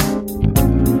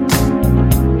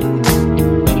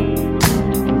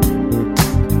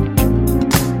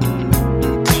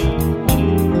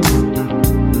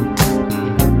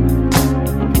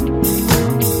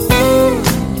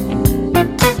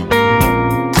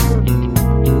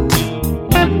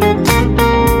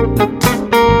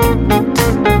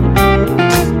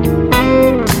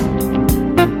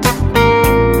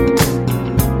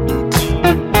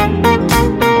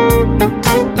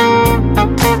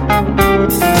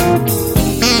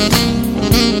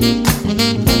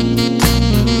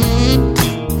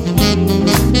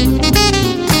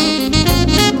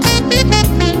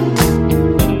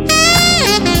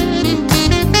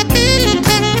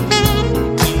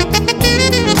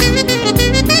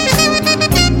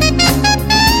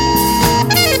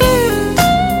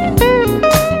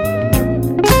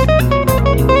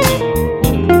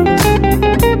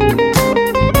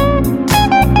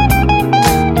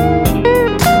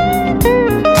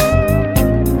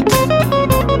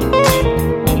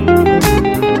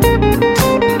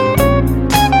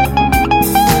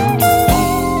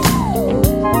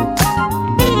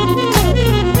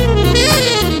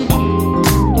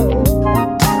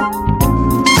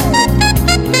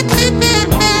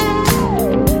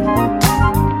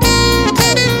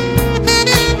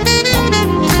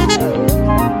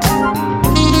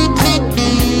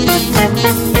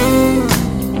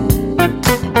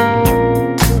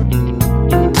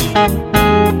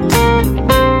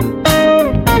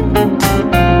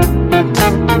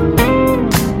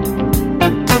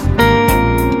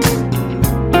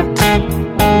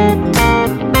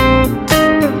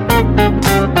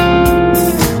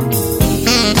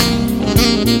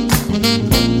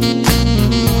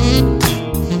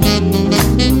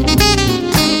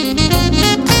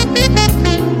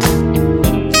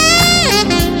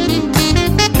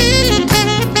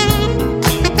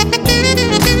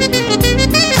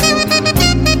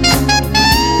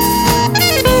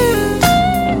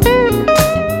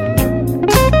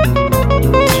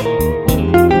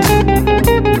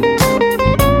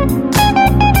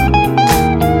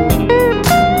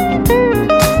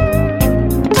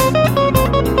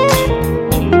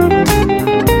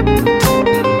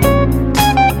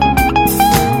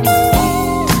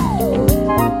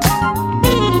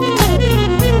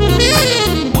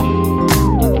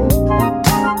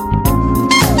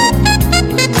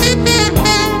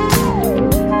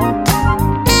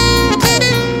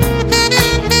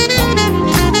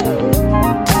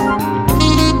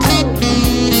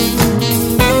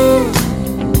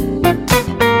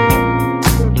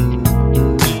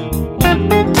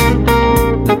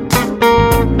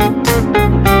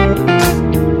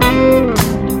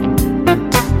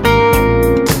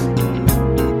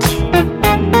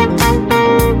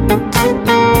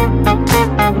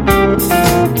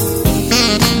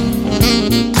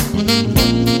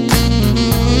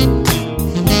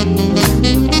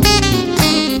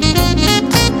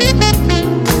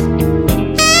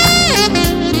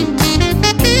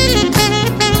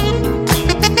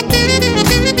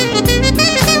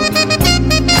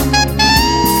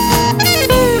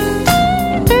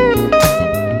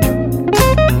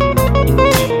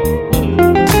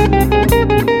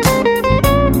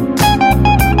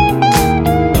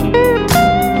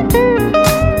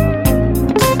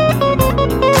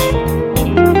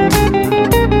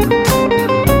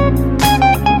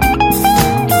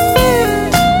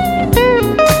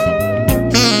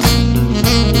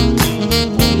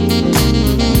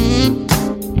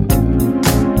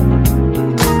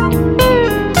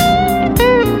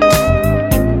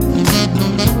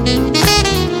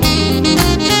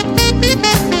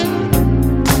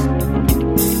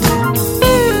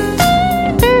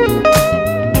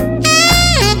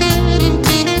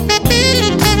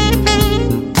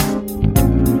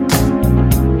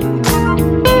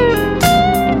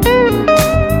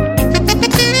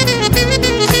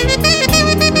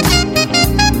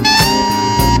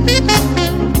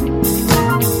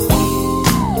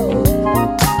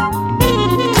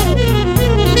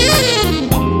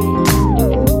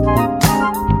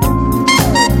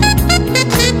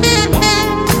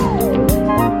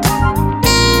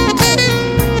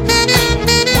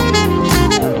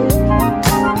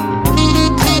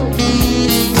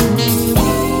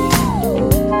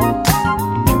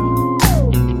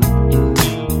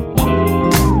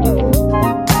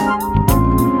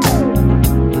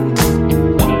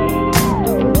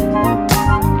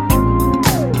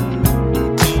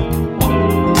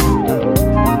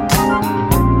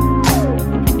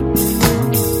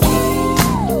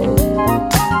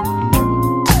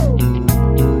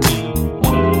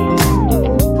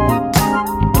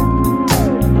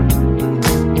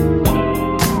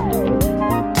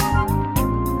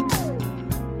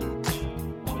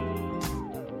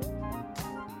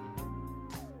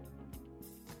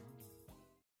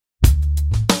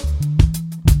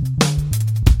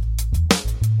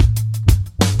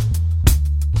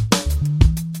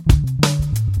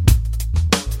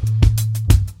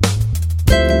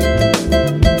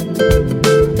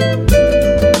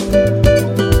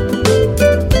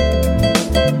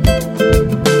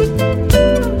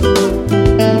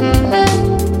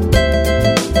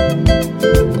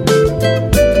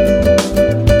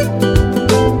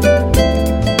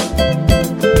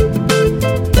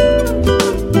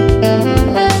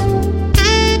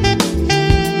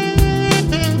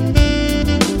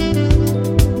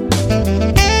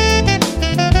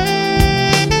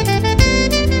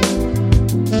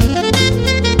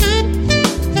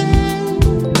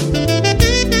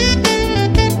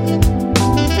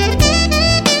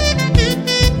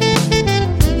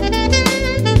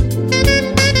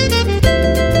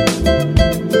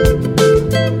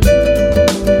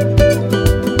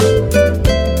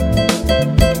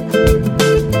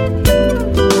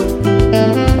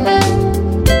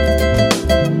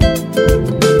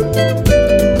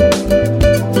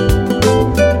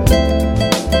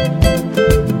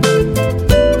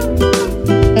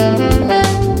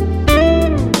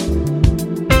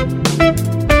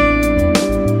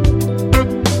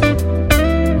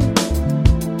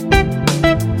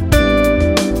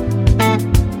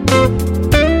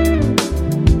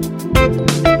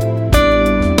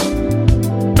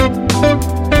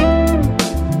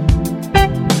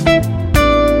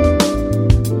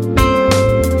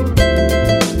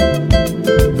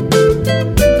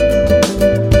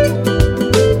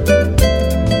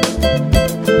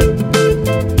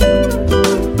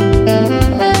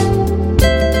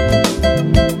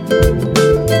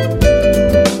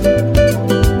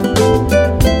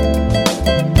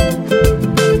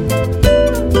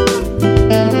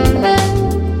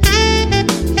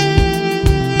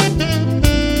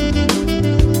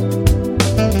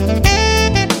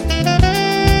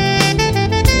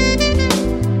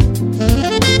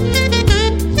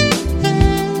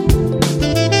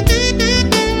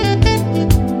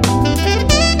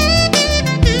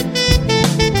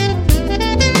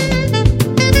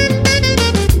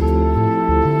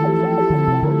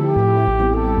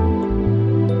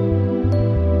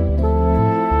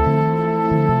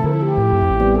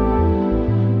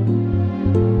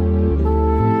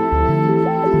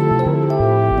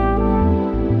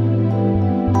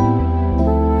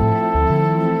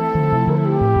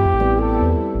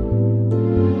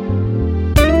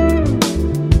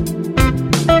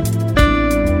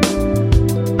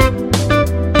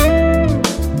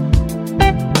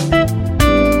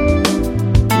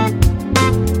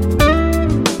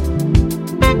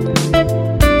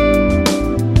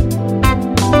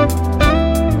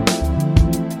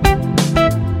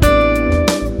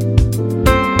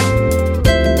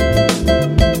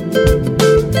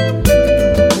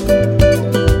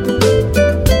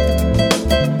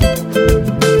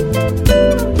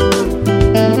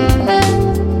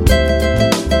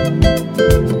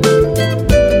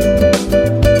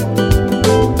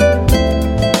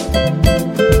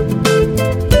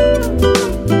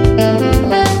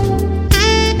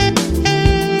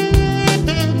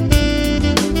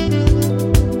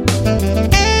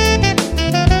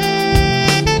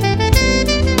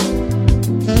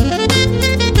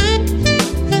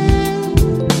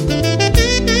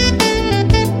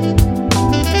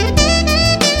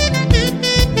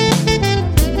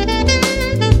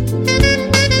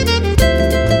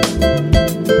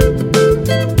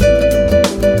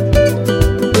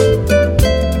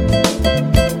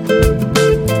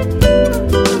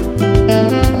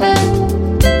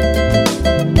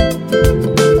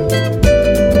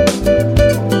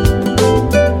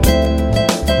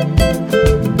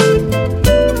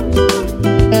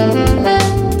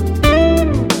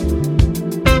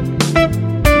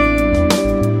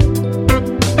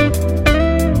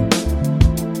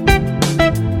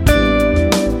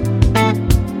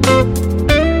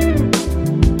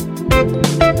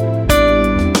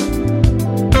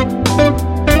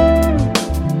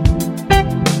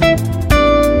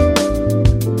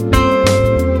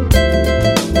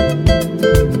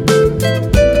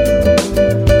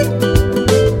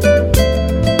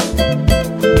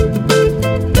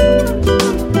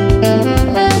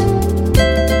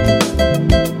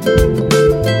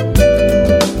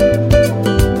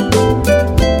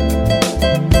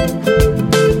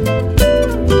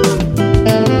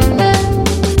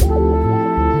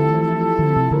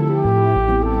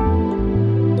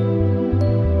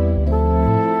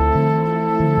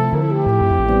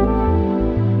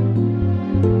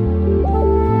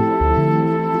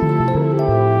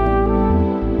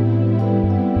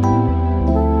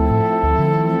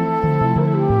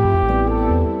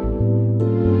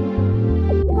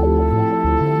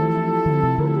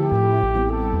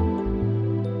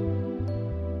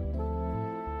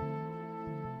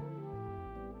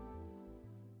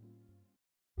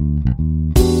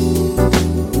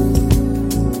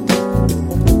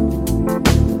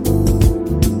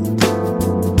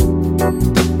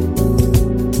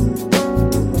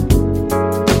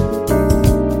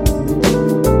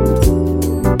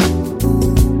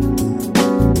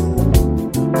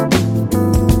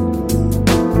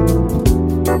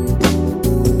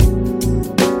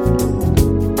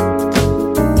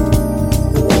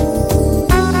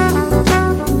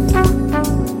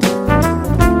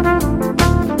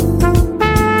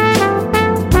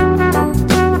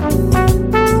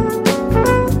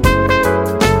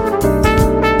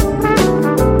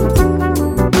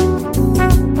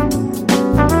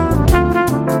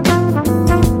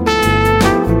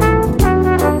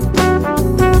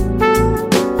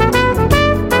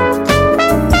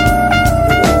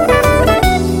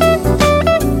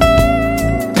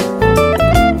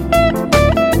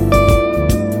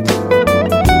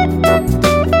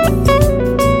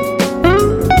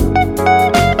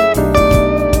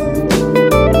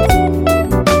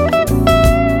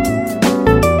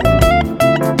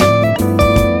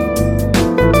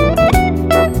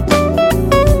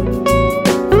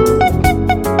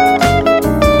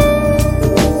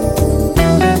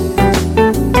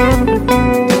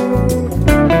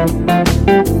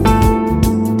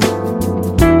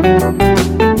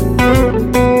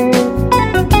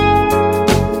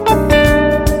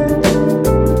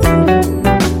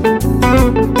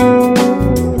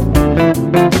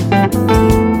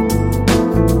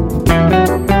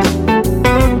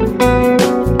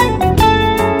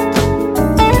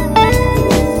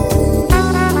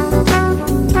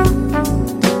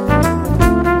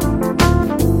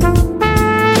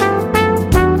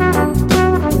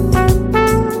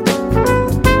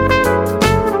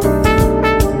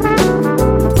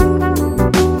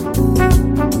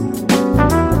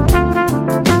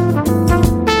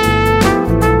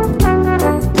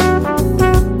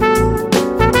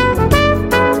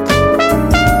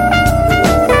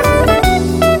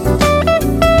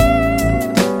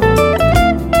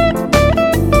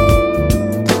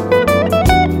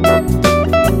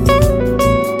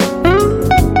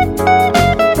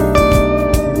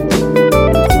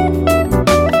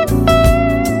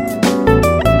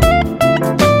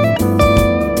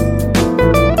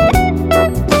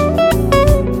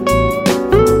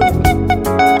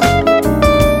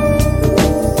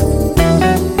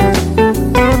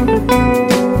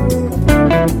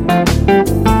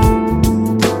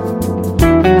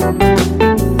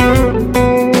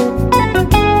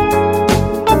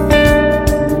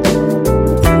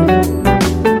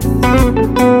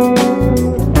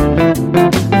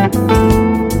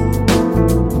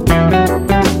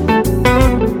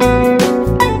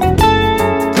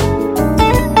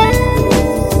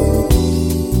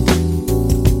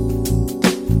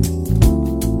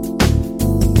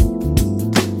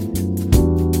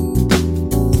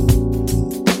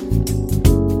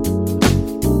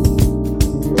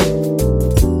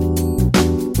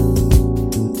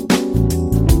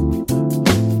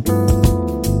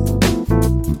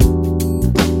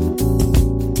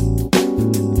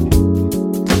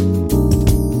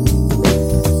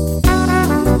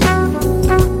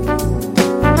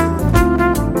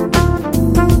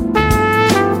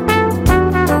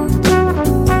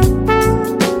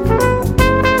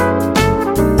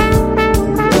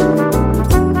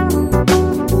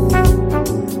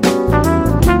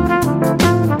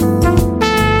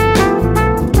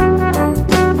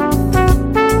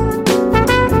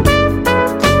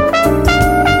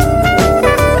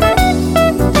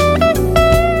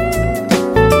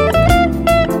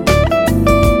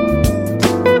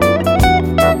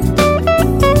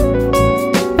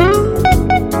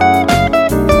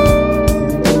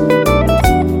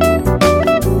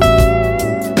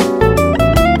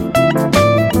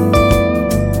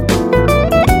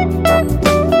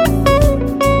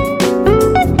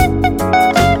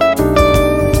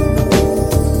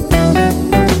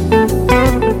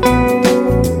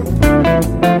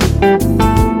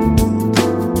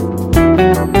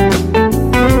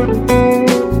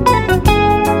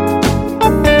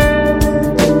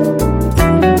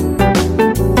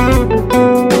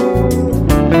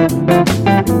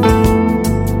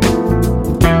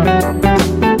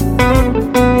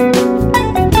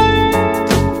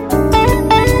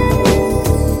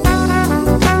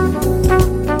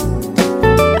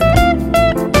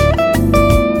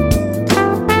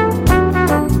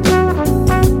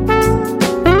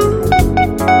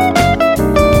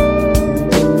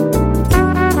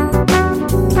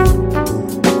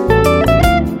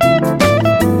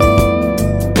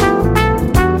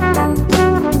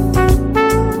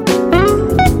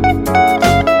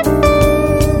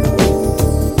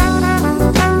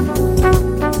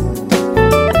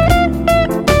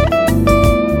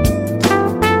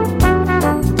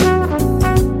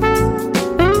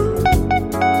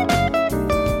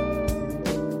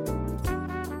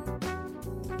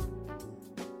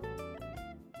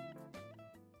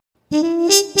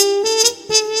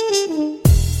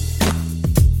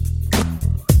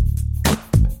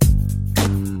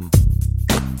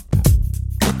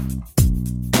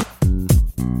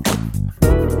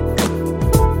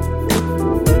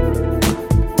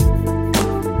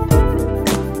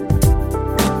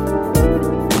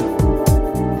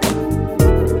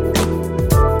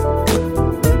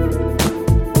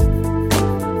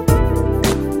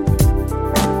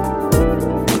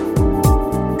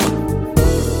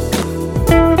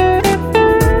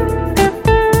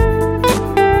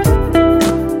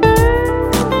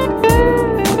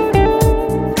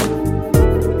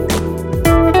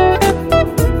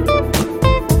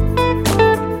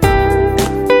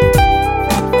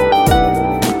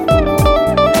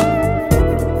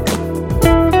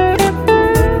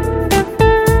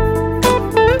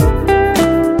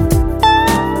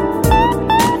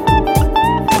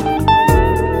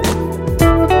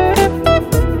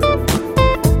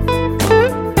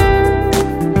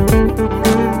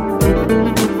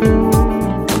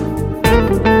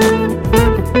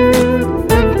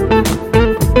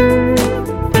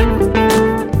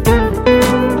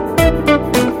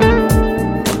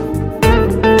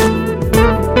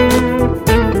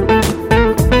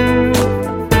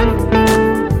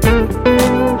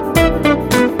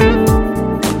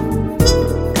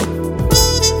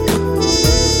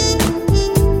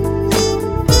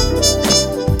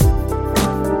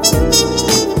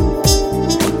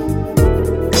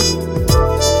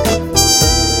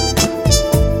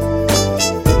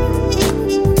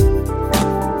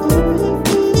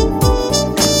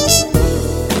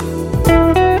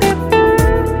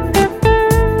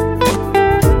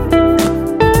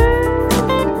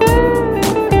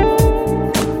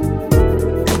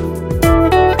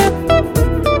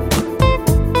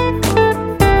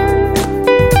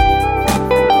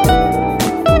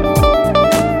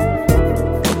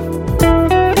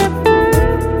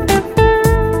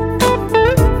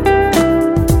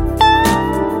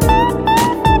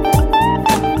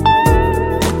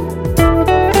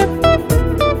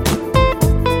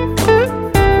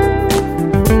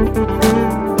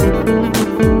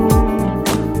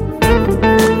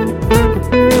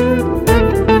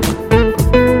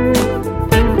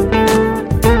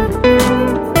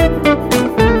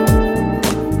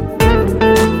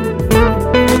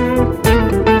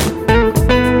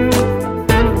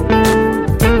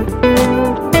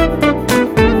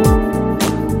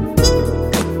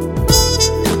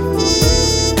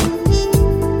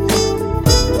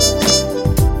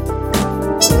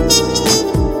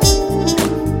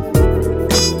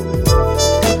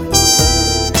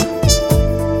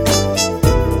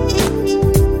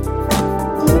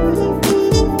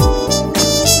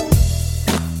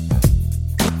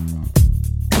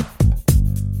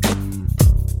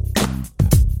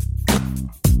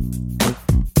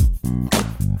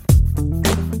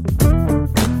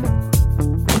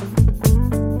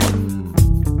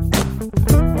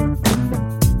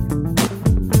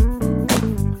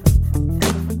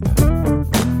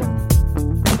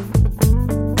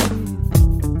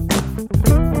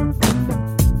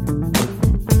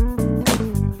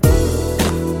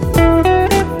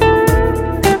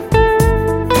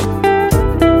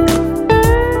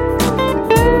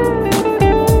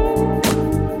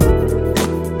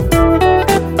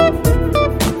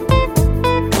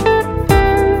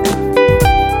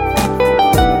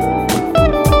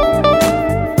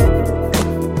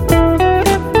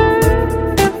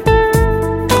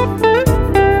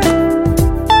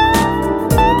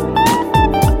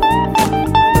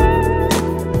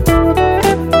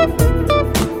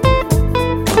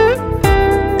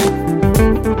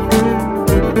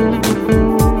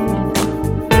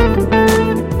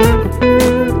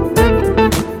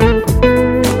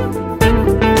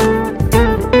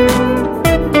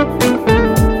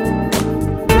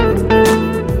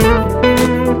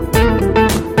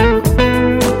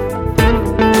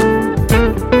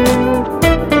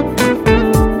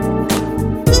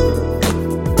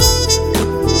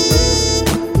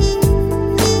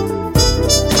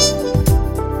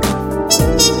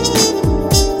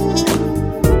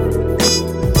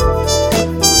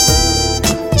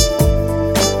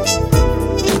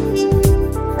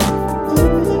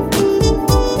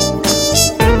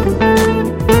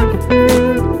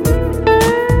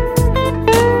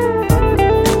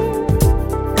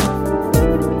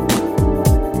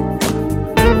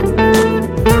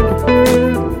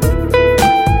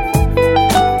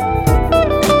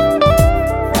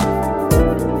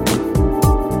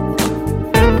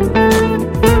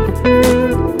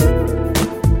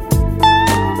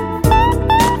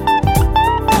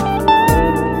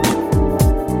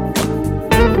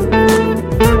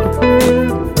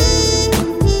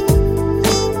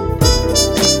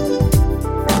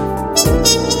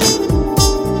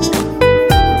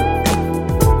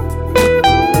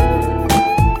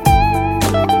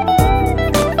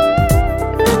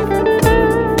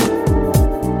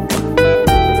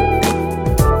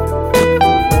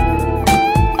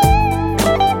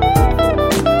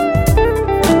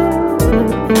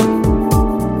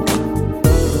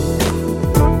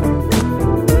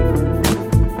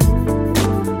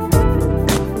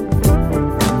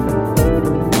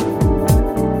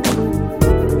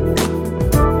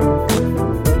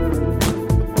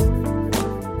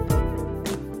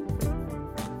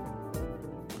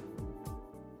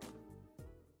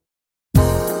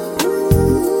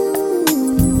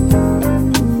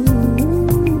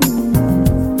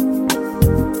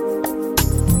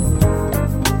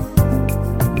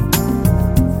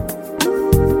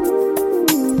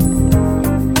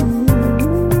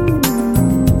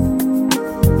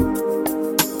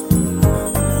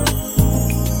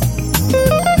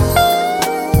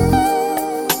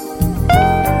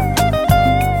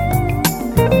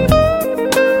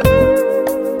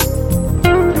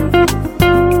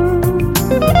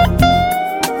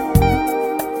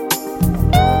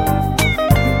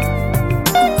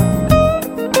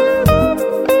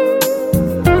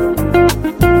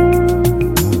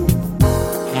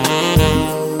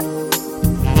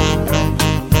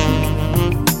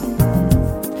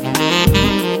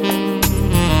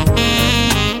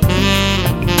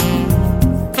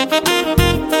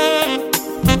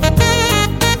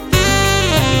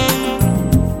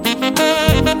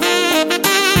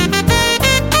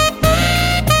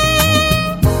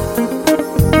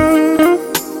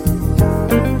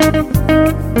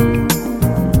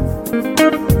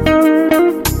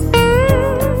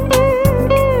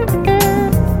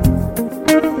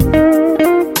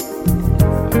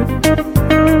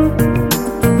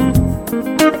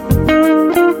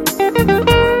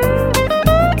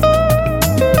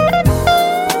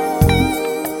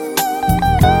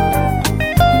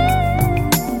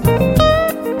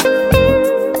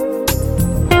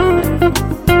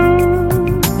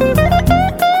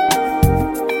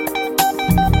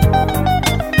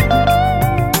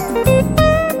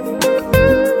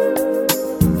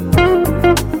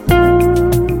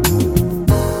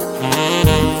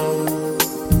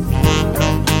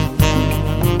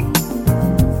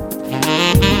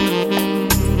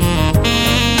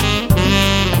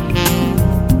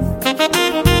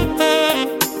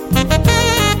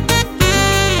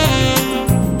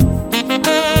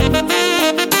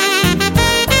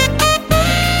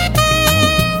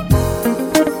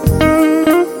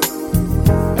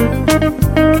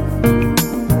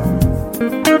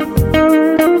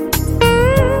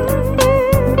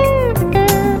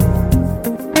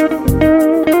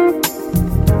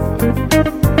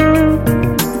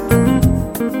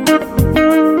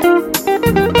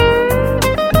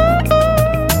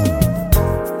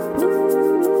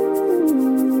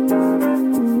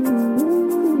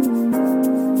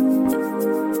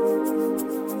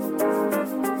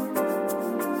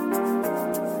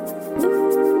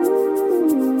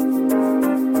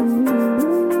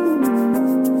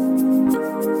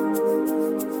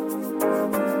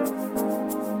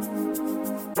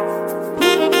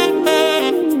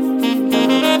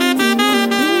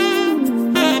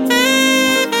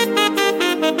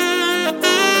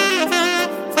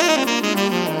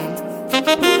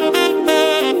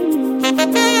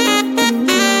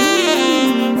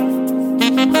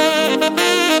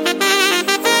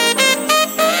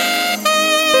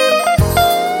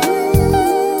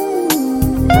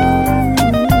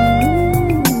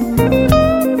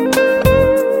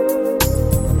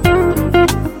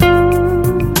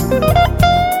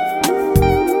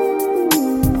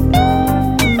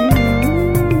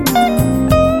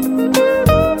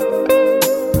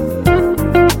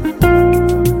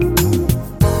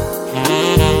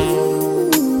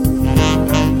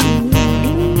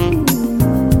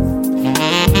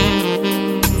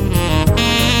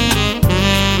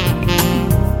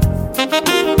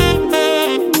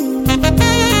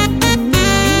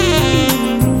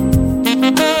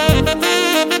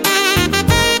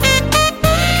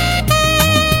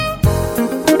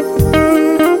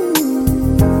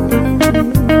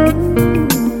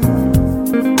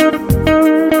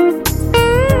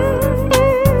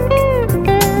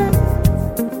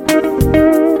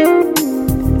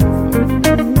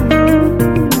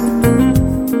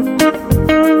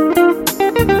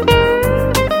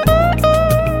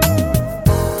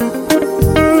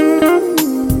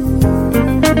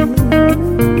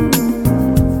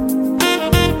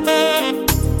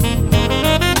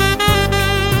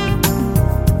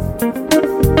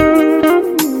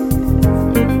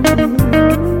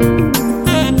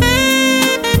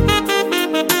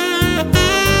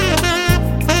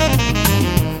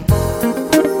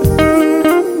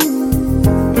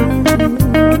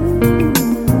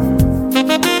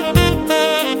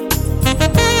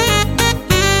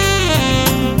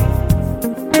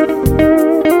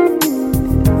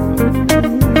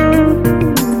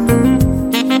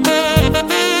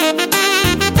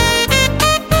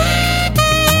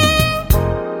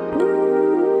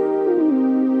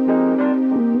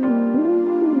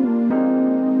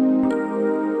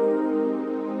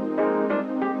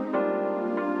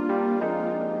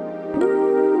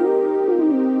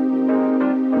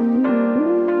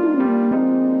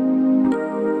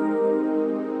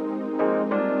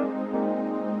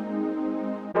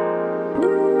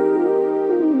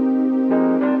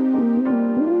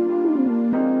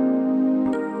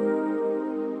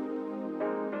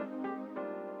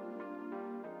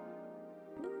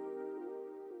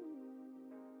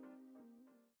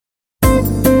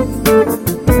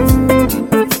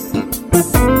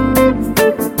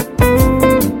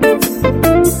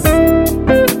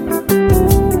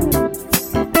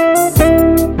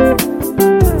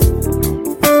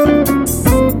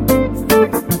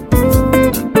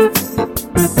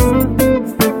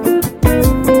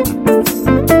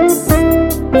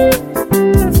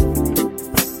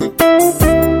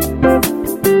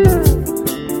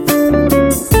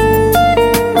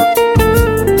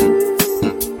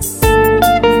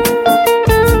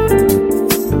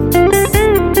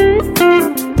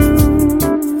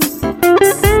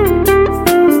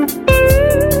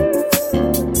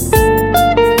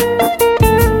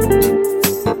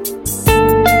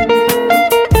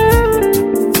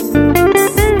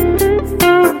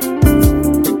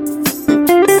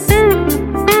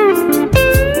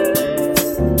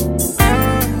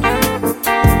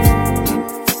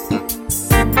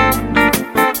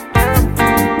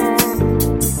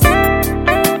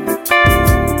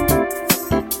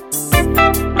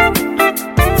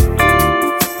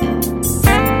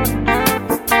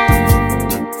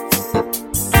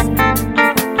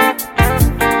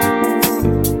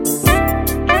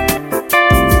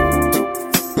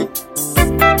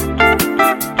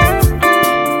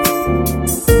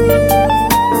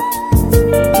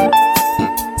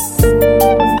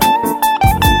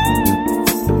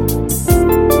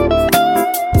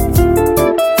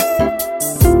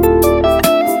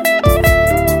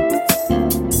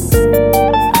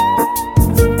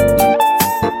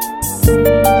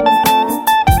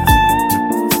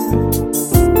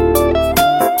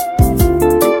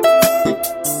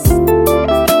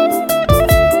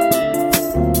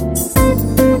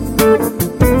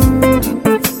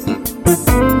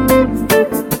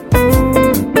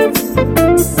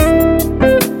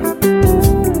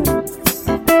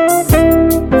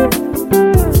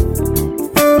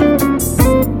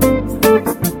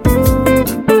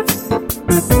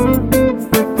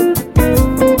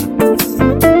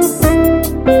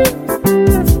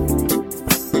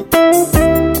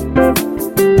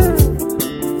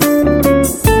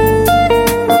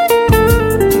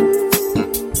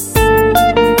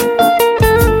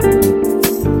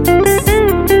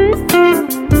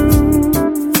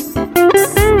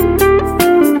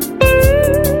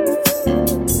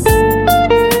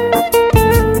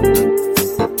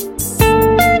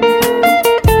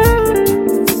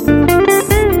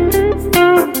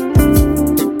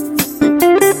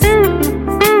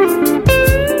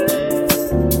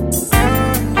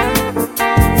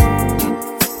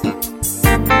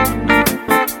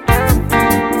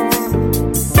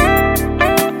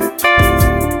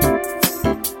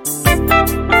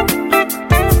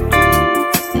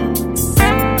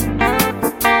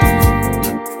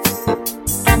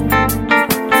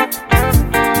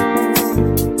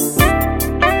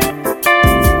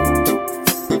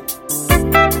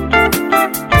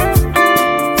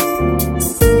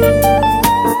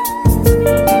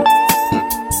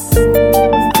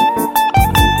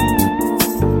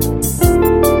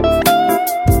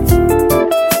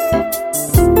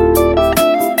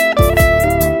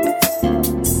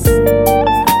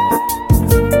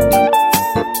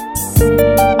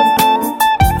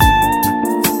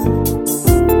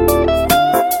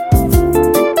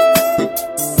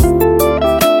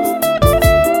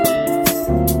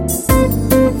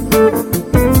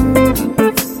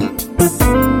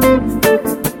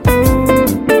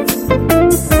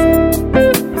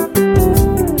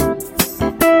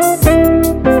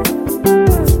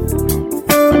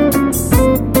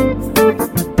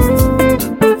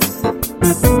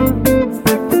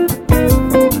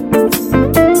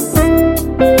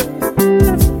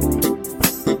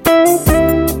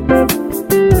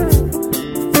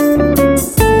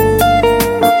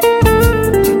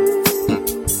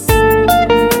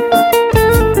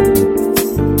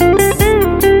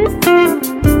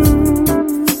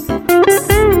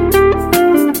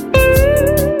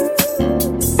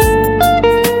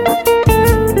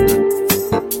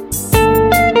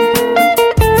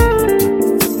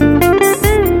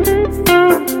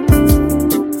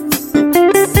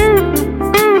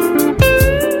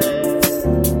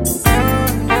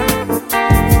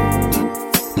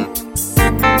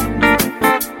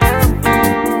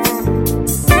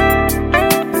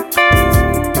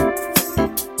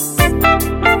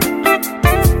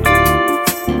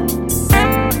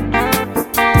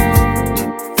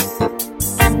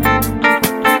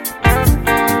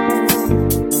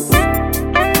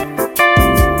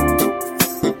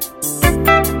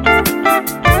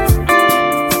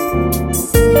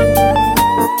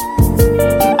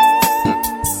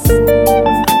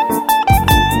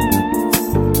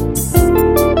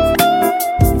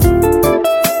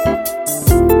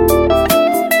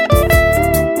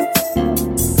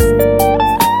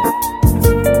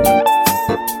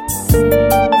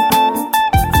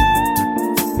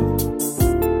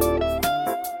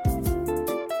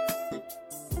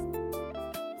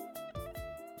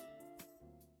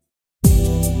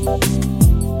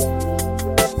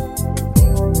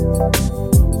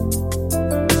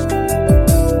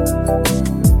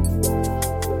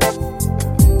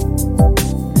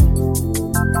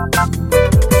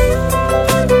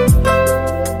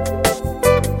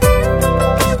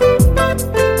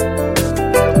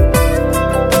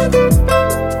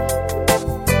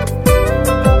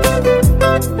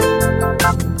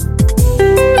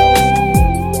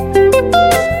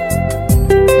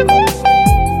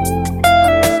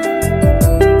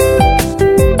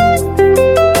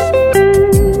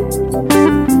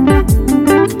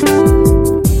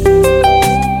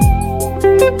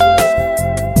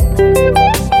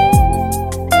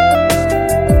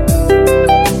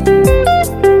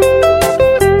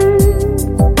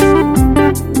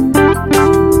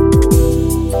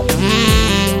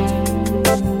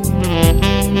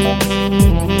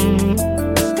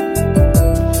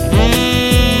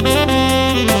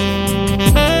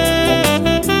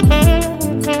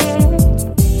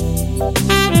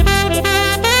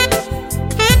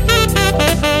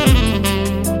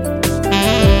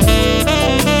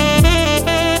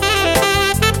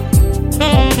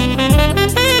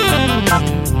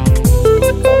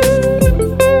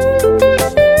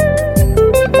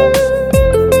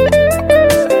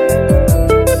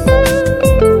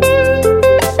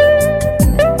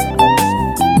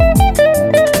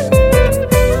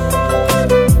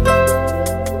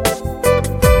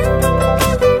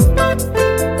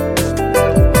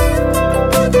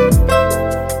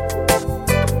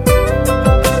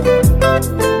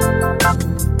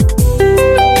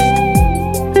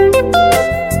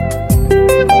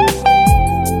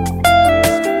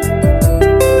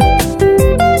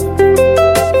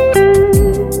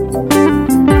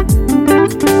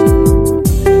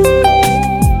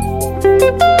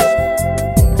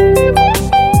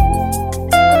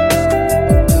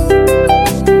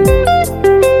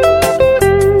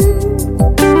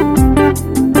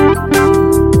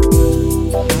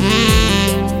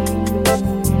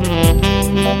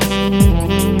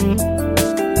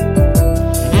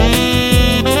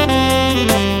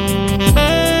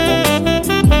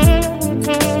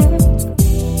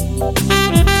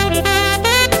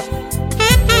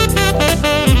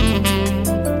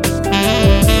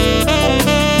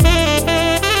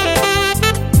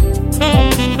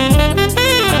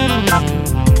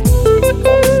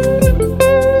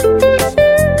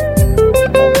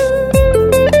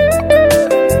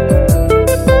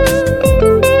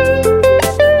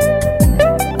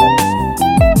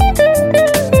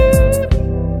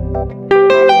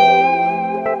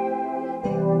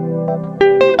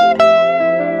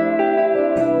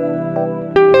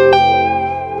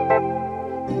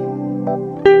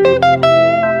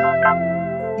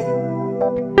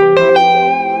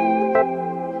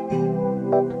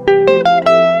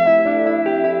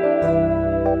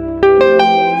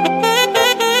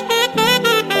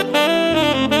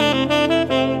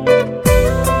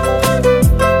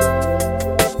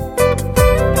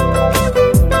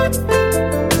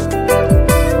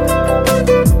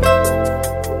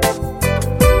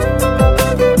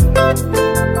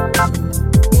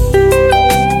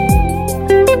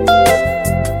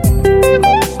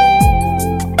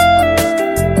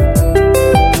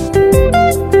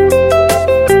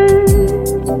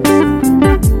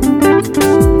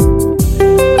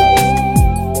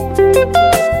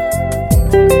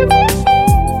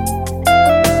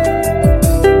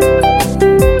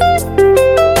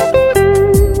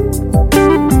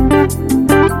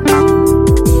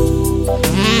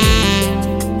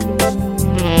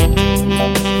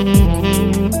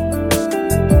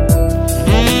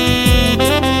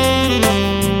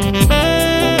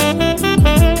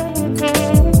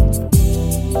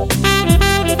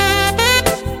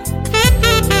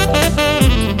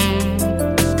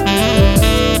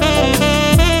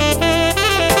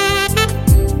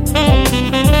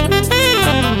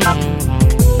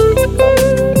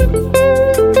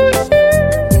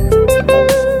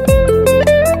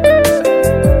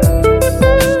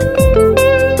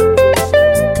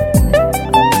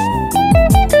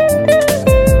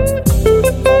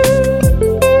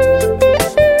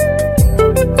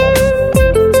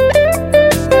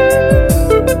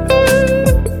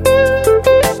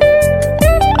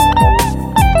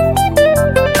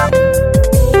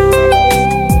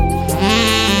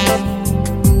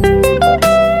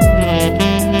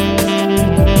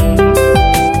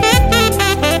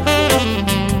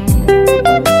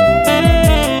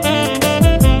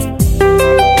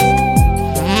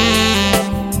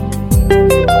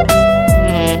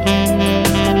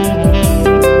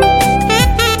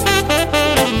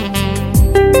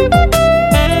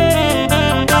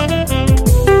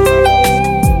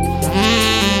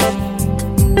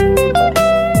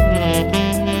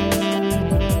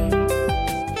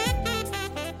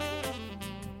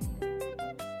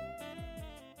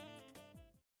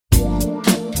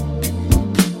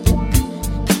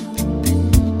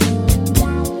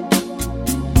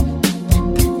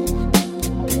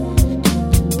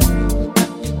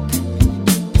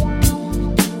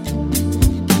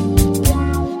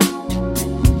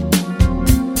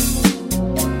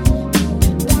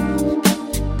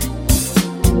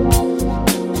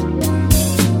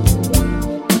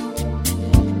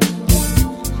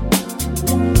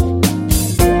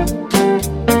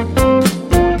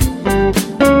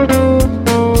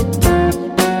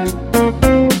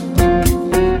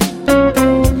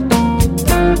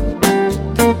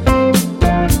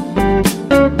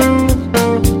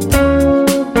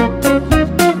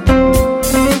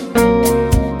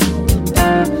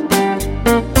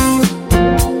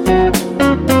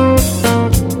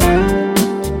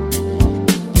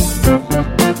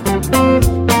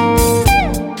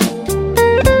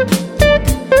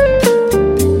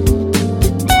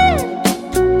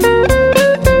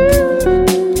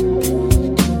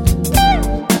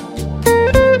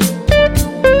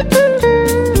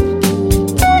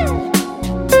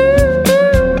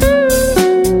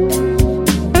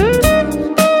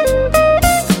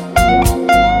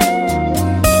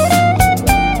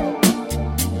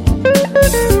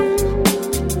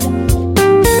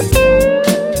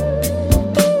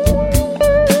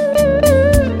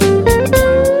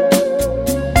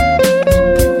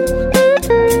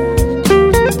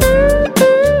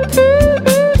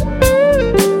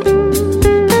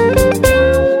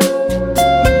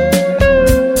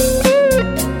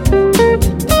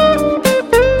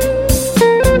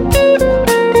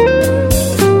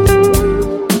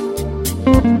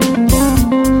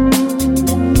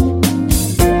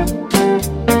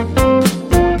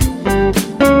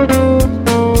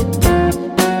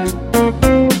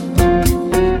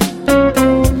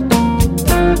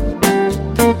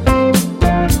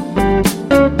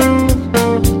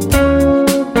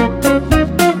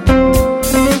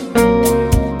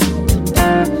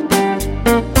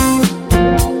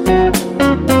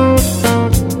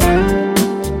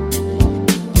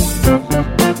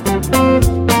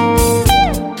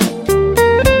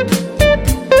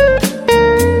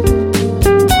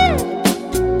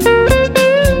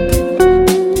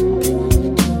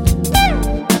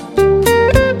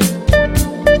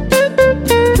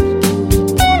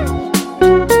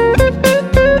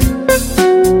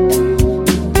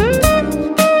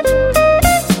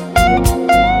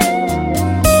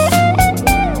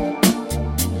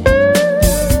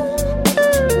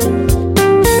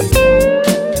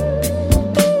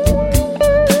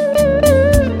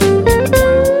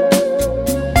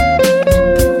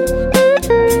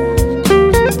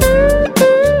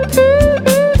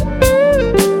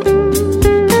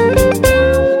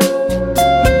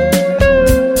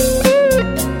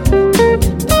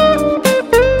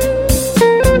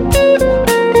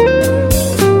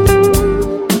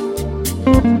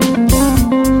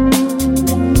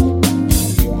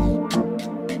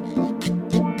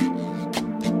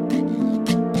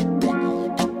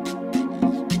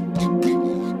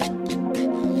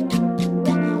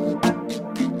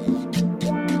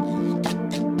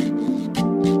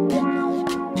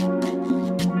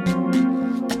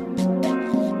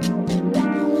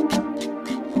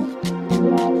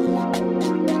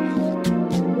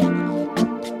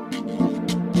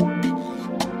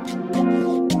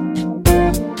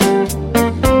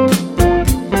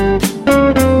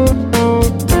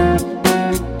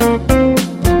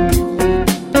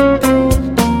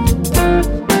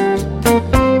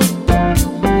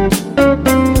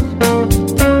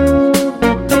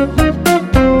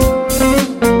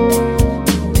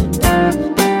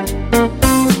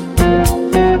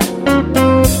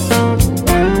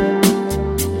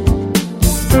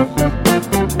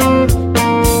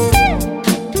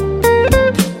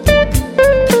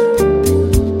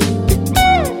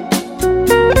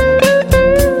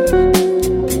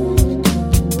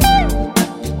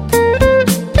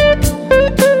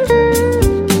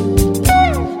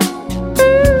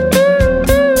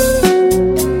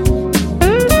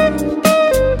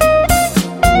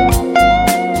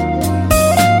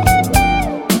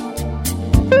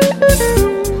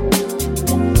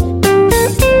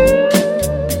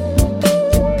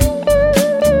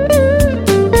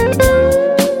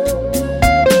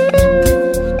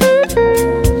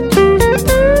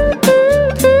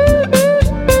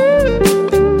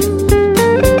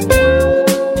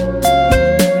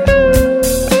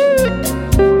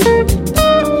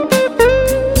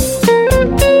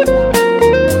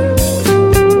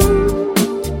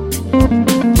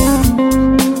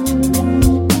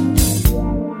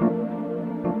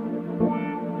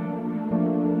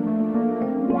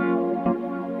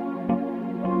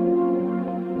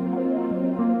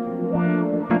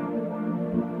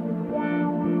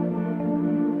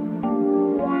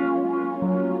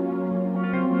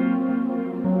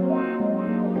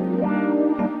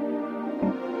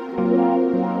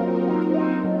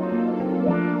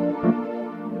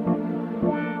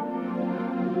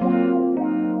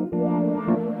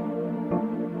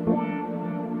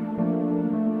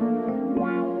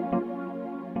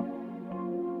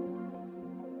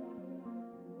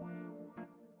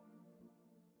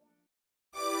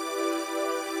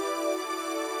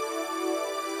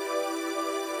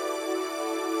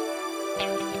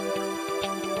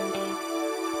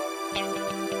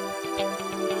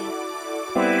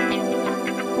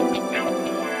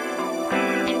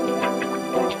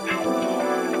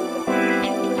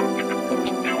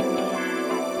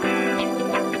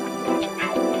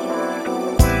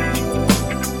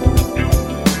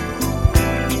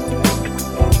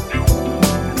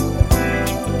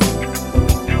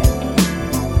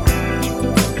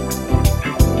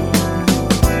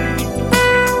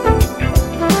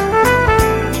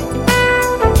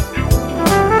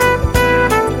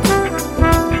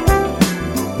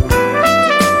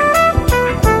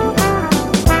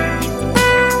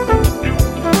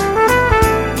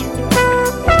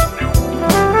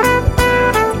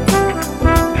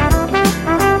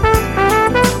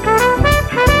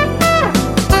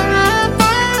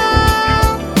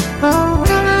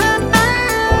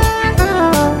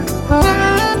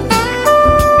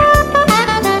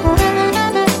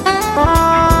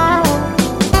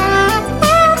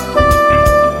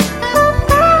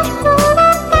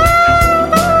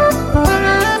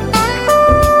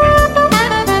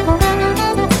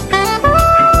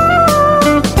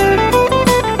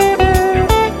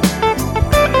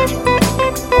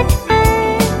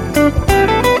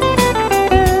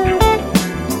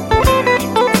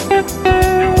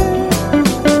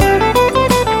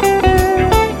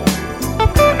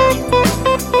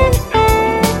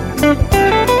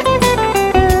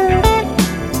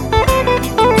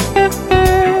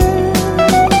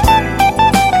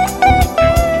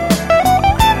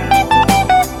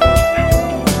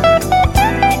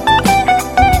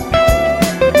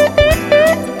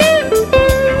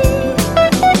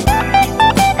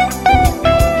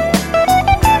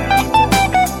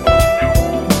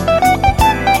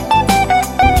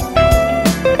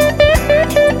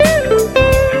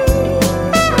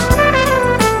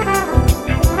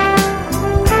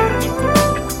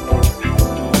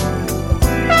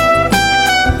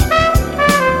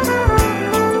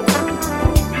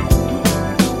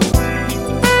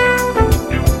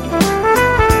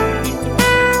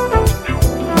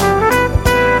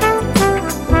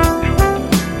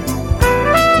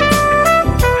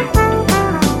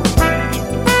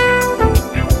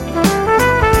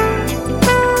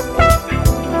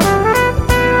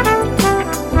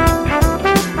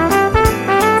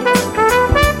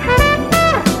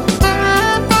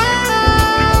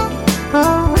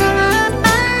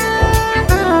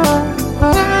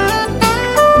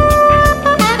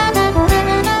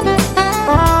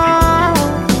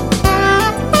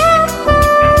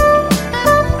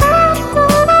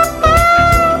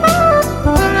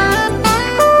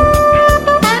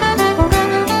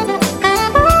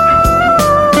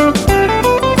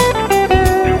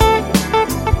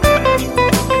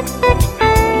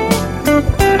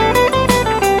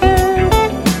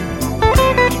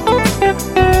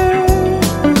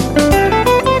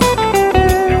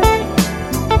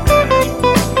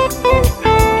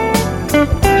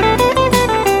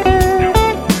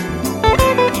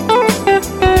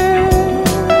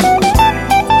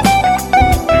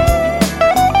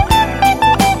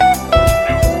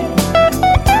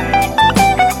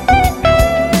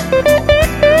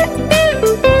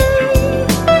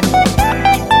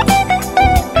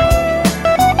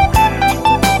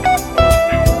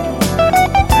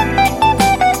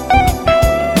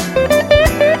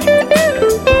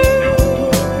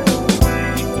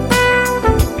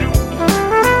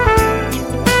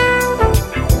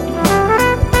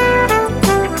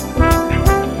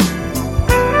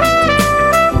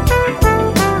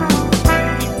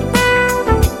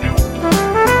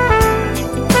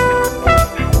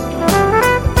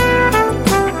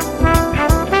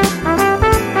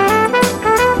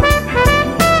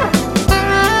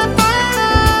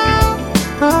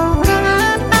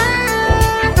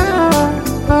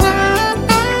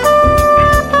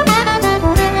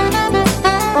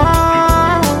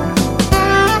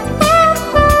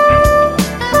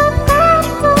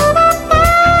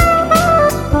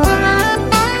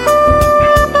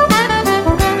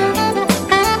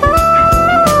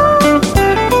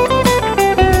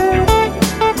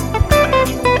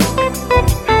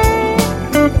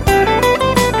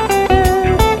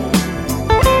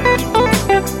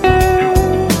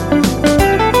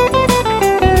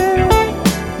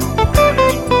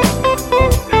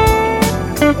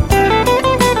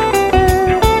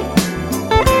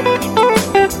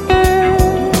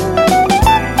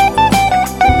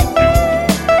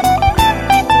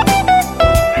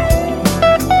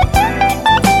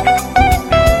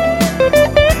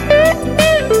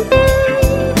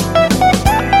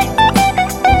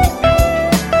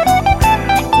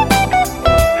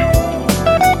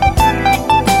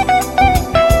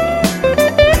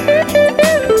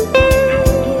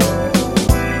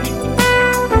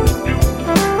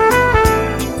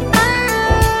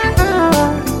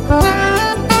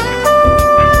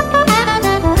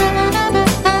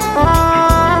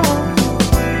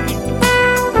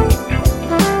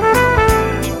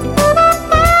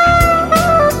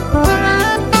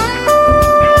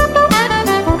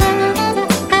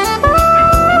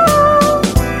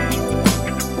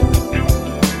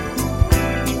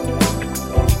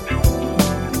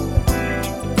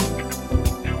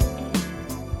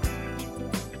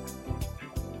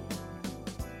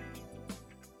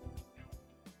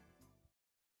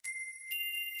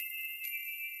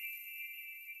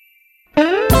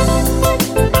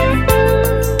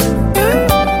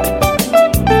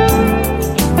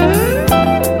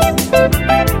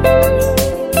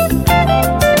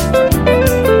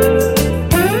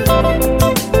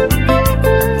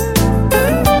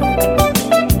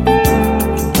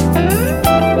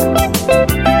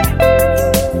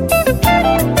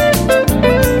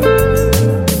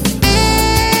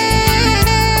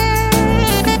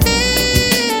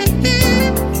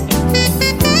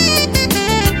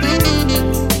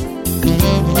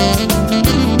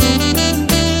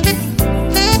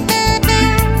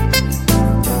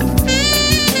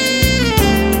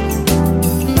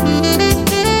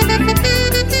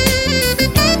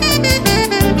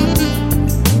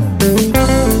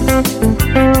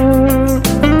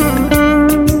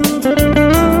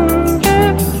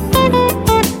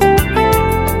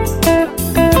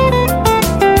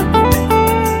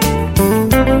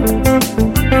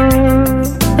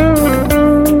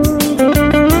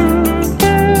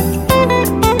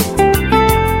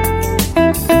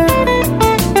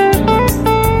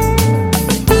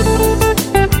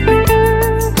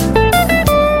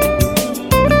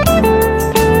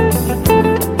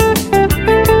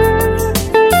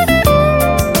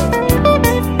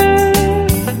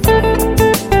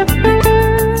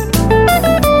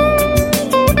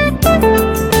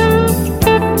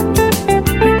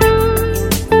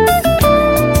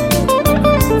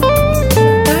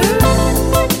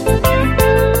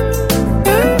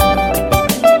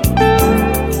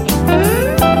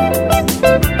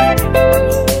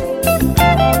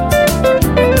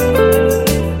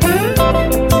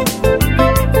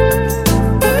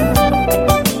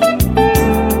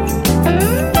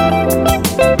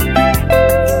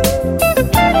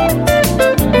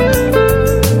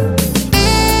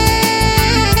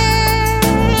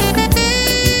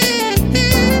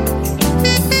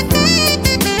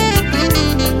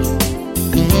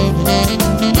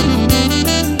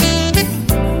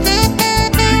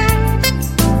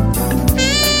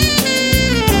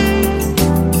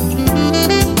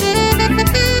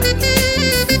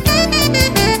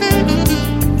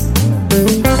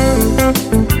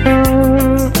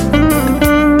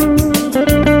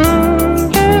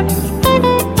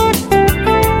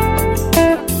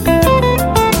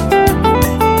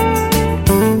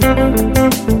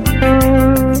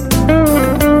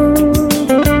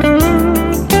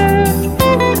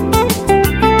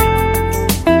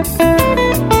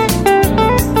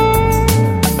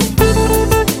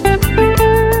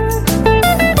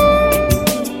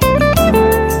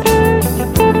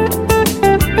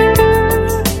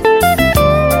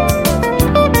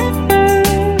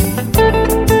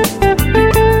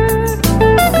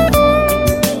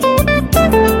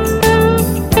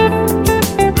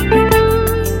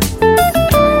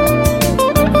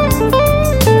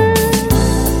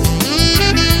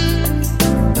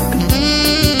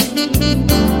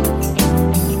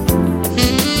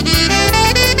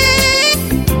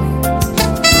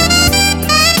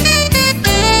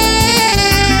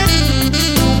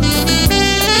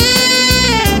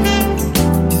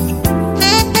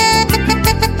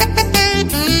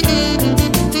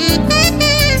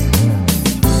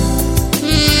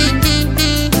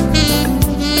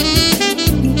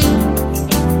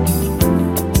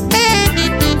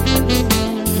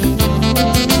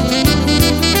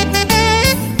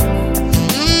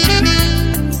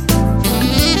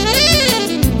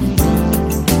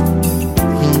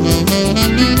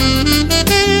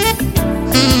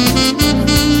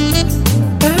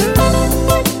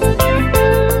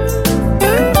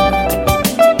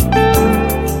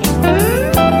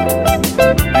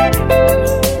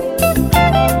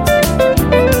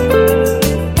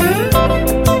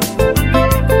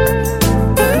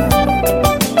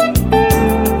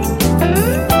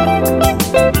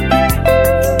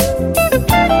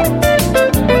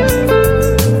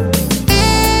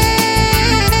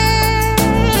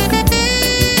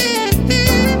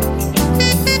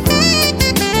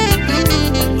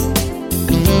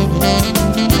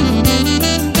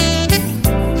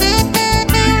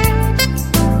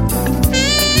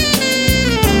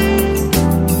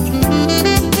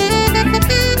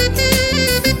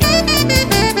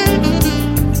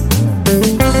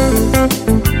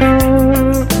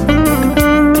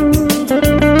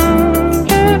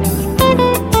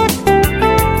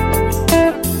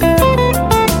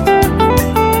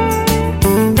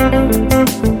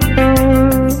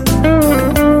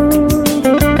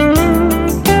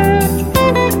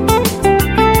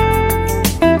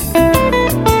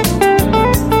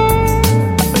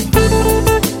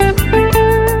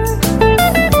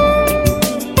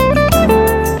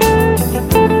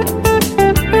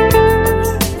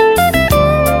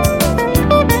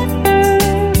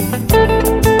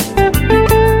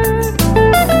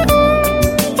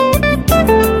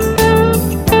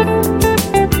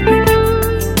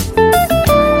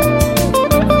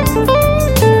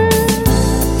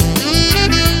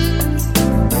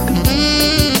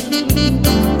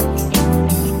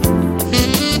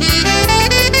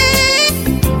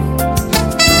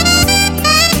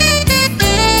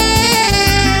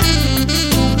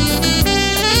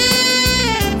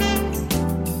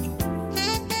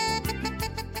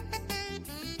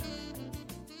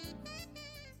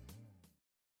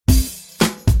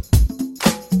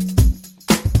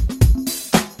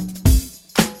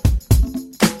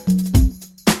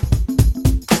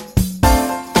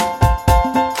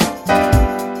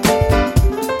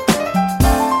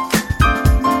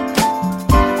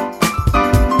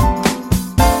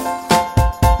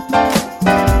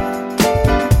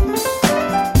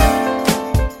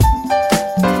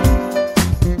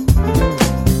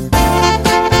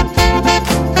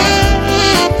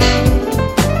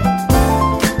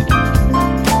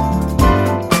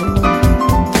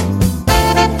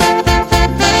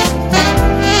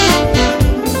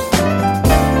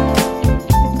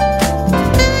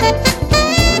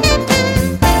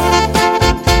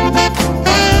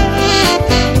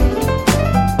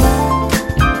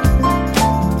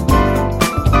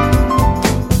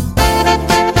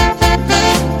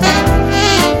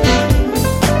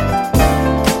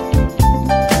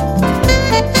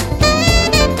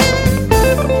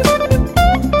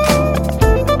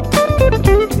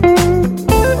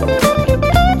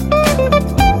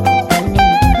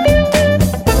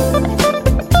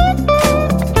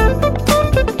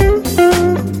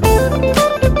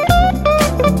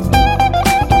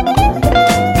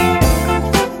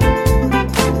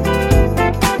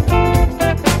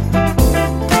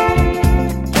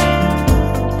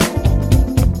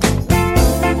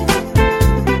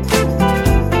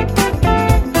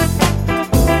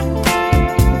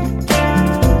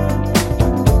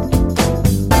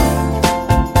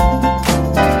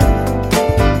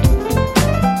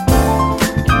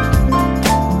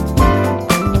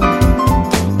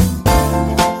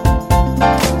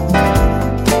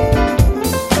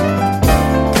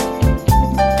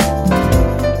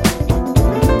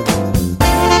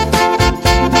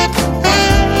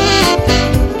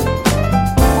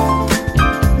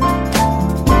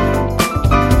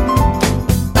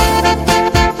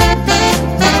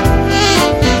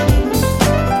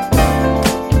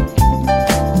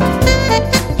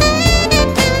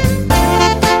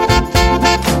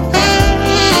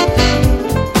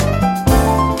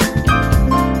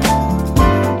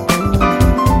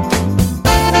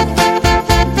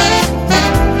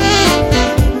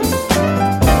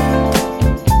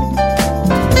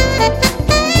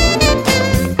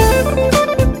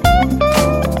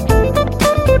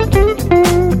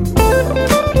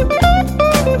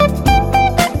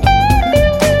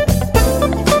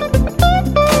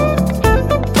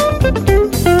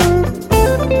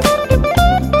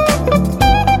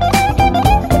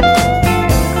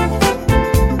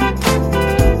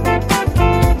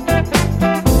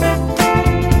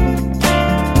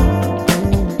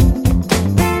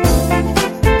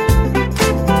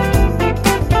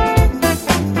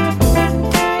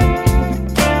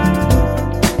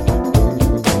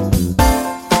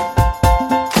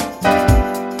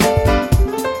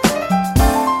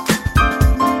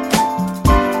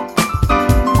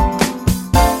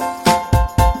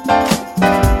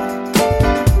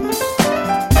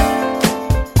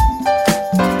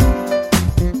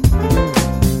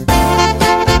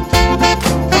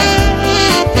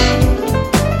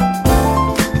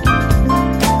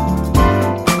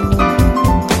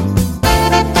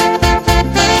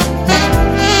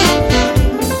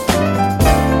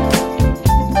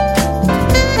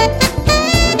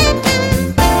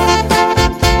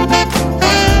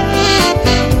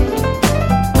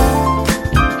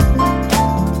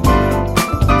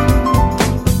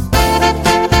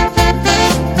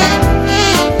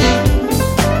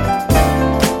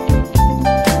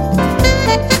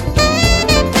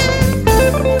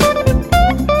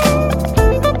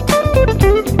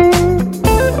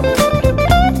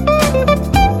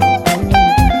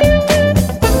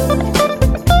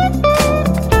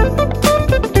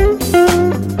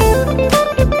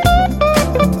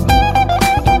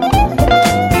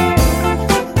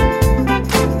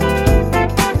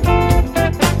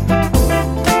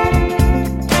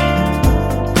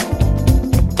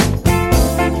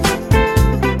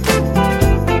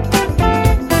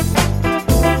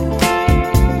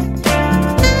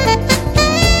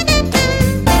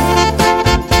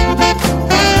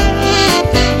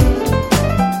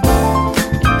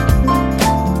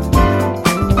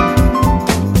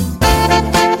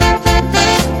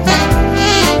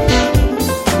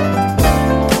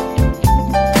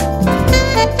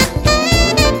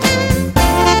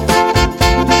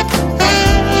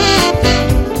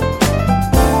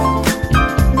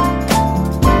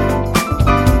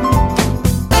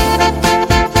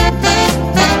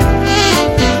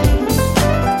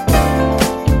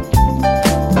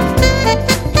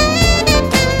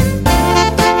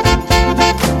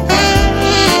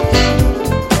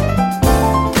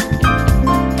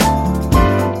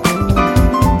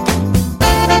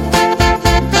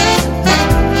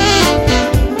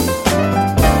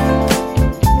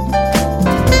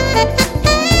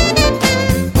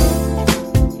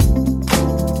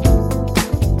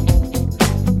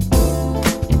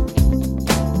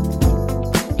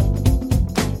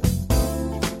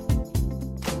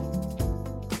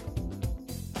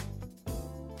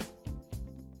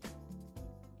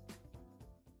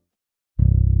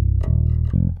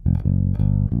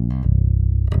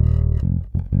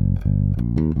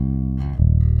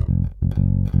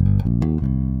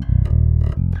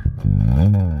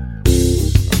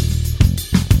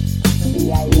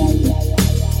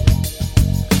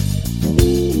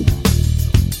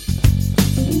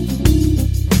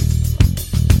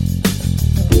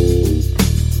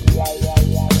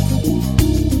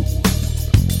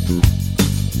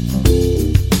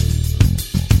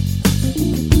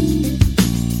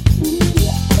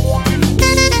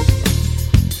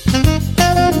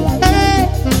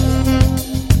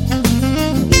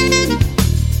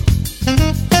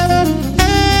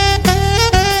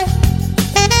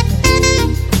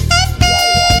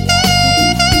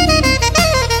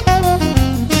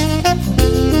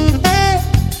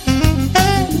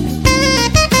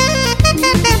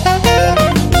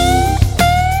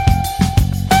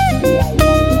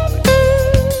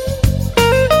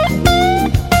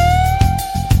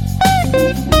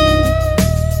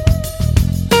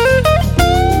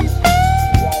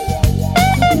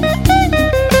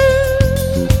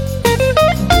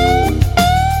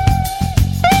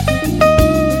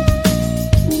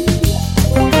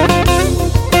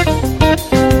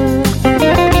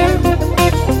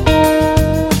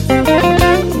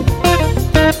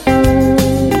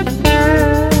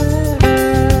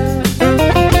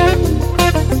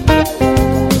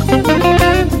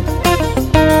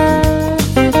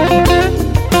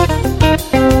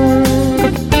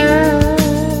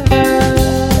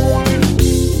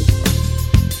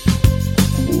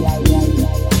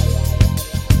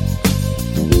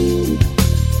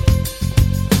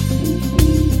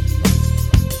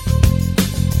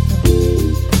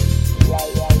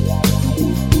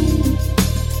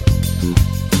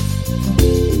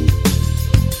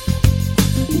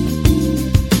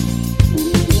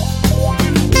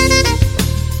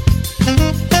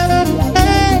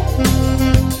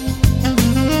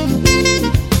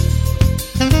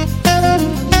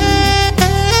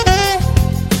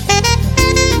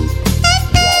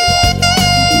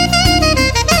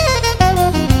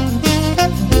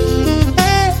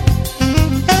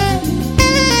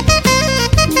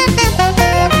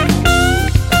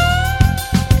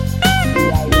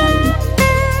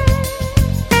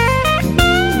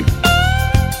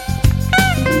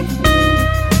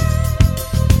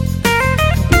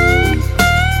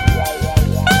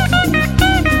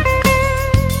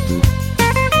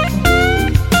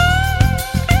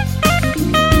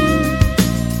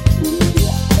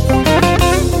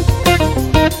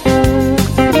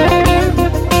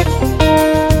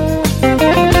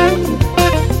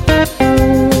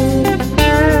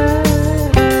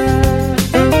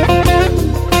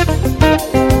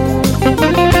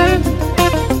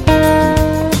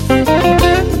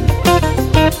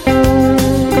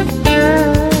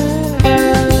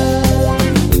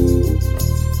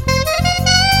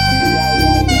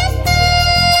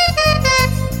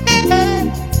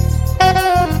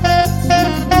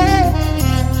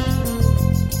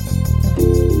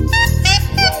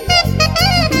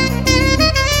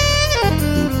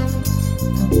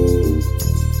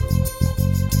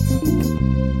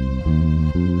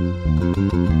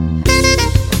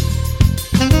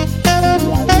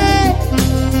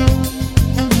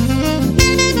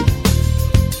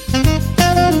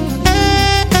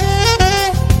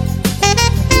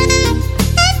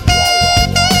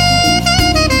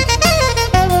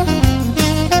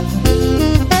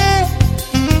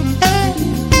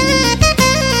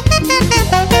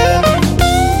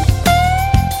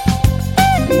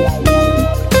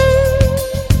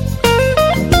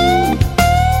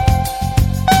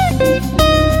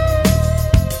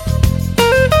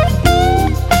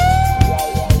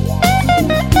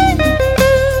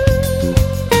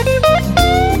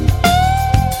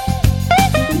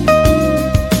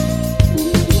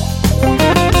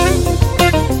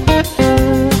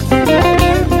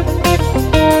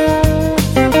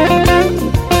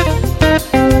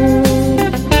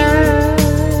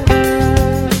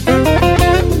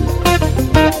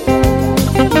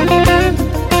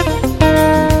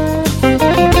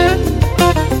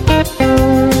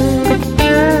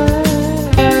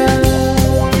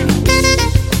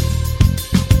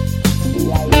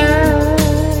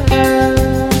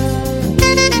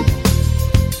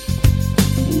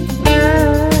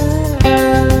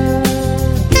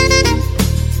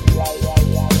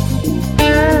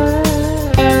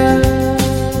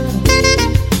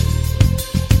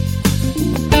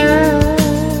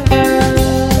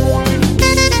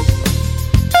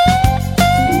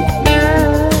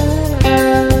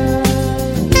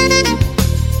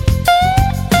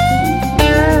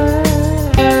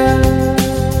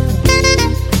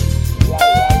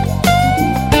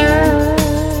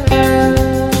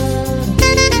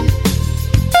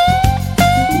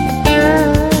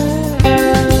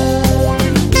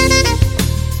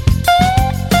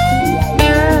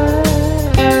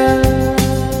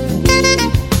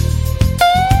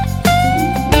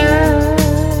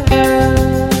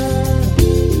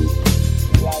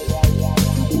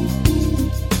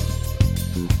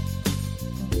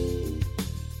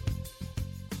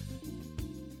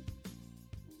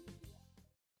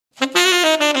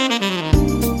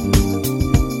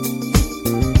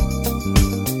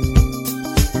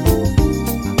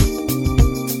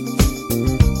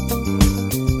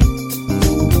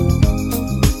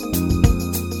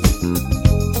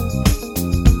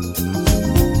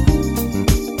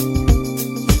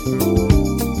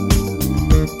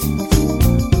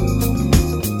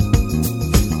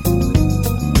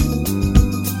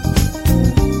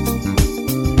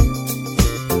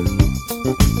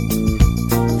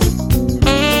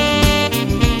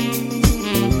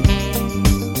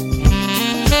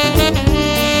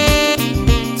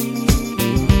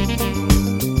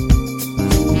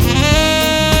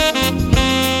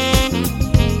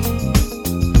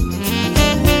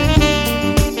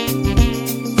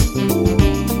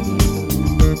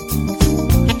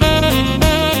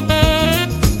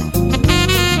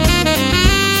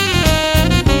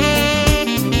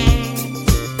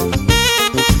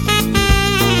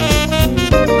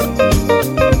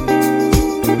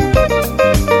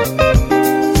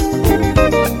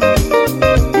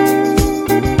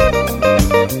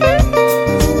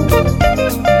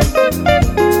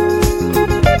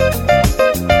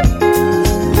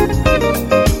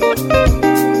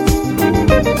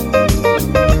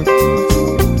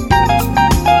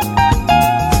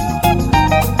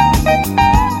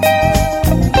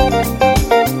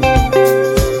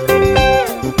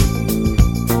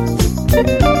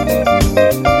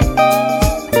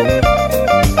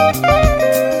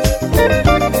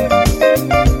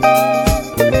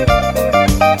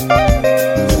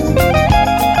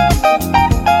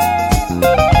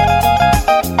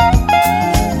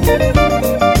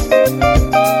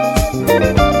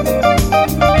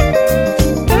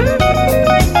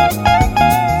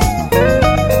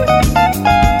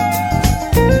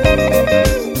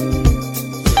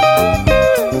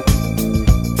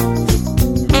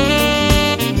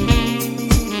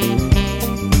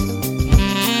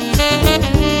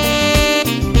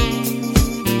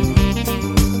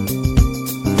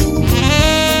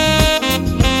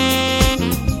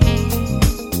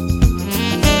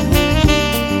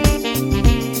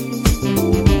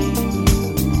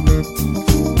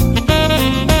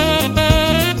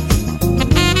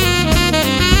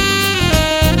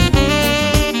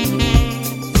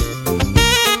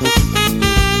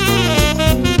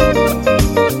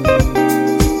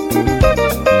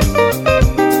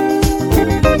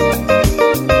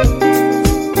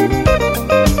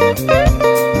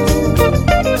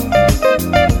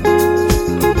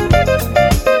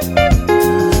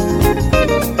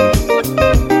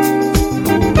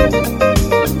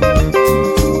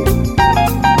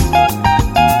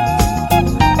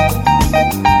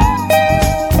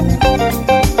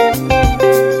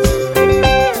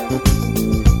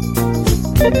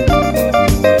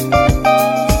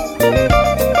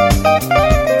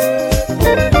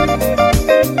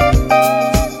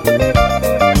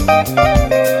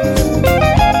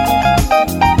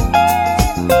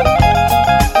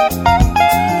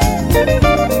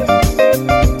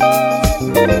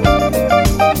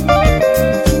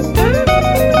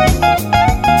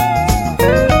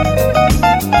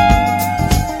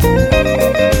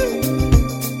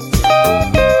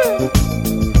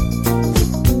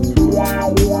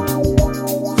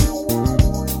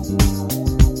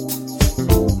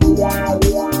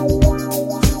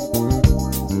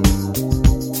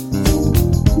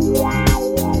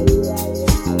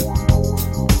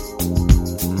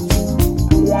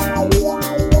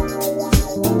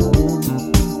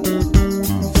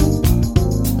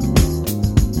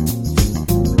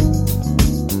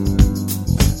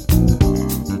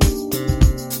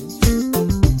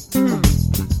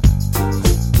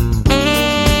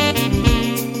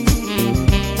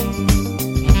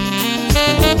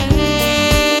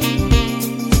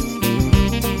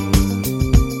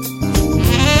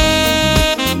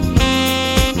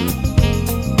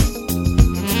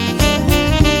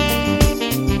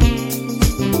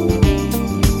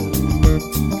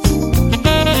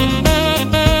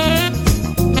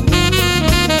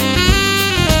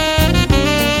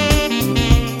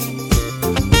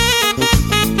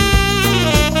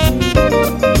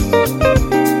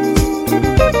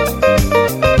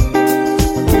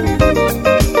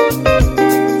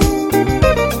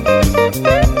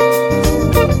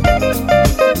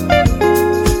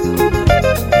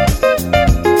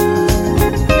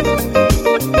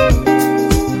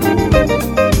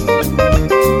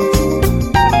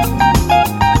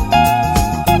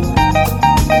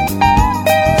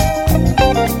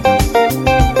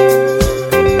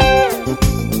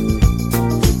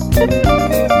 you.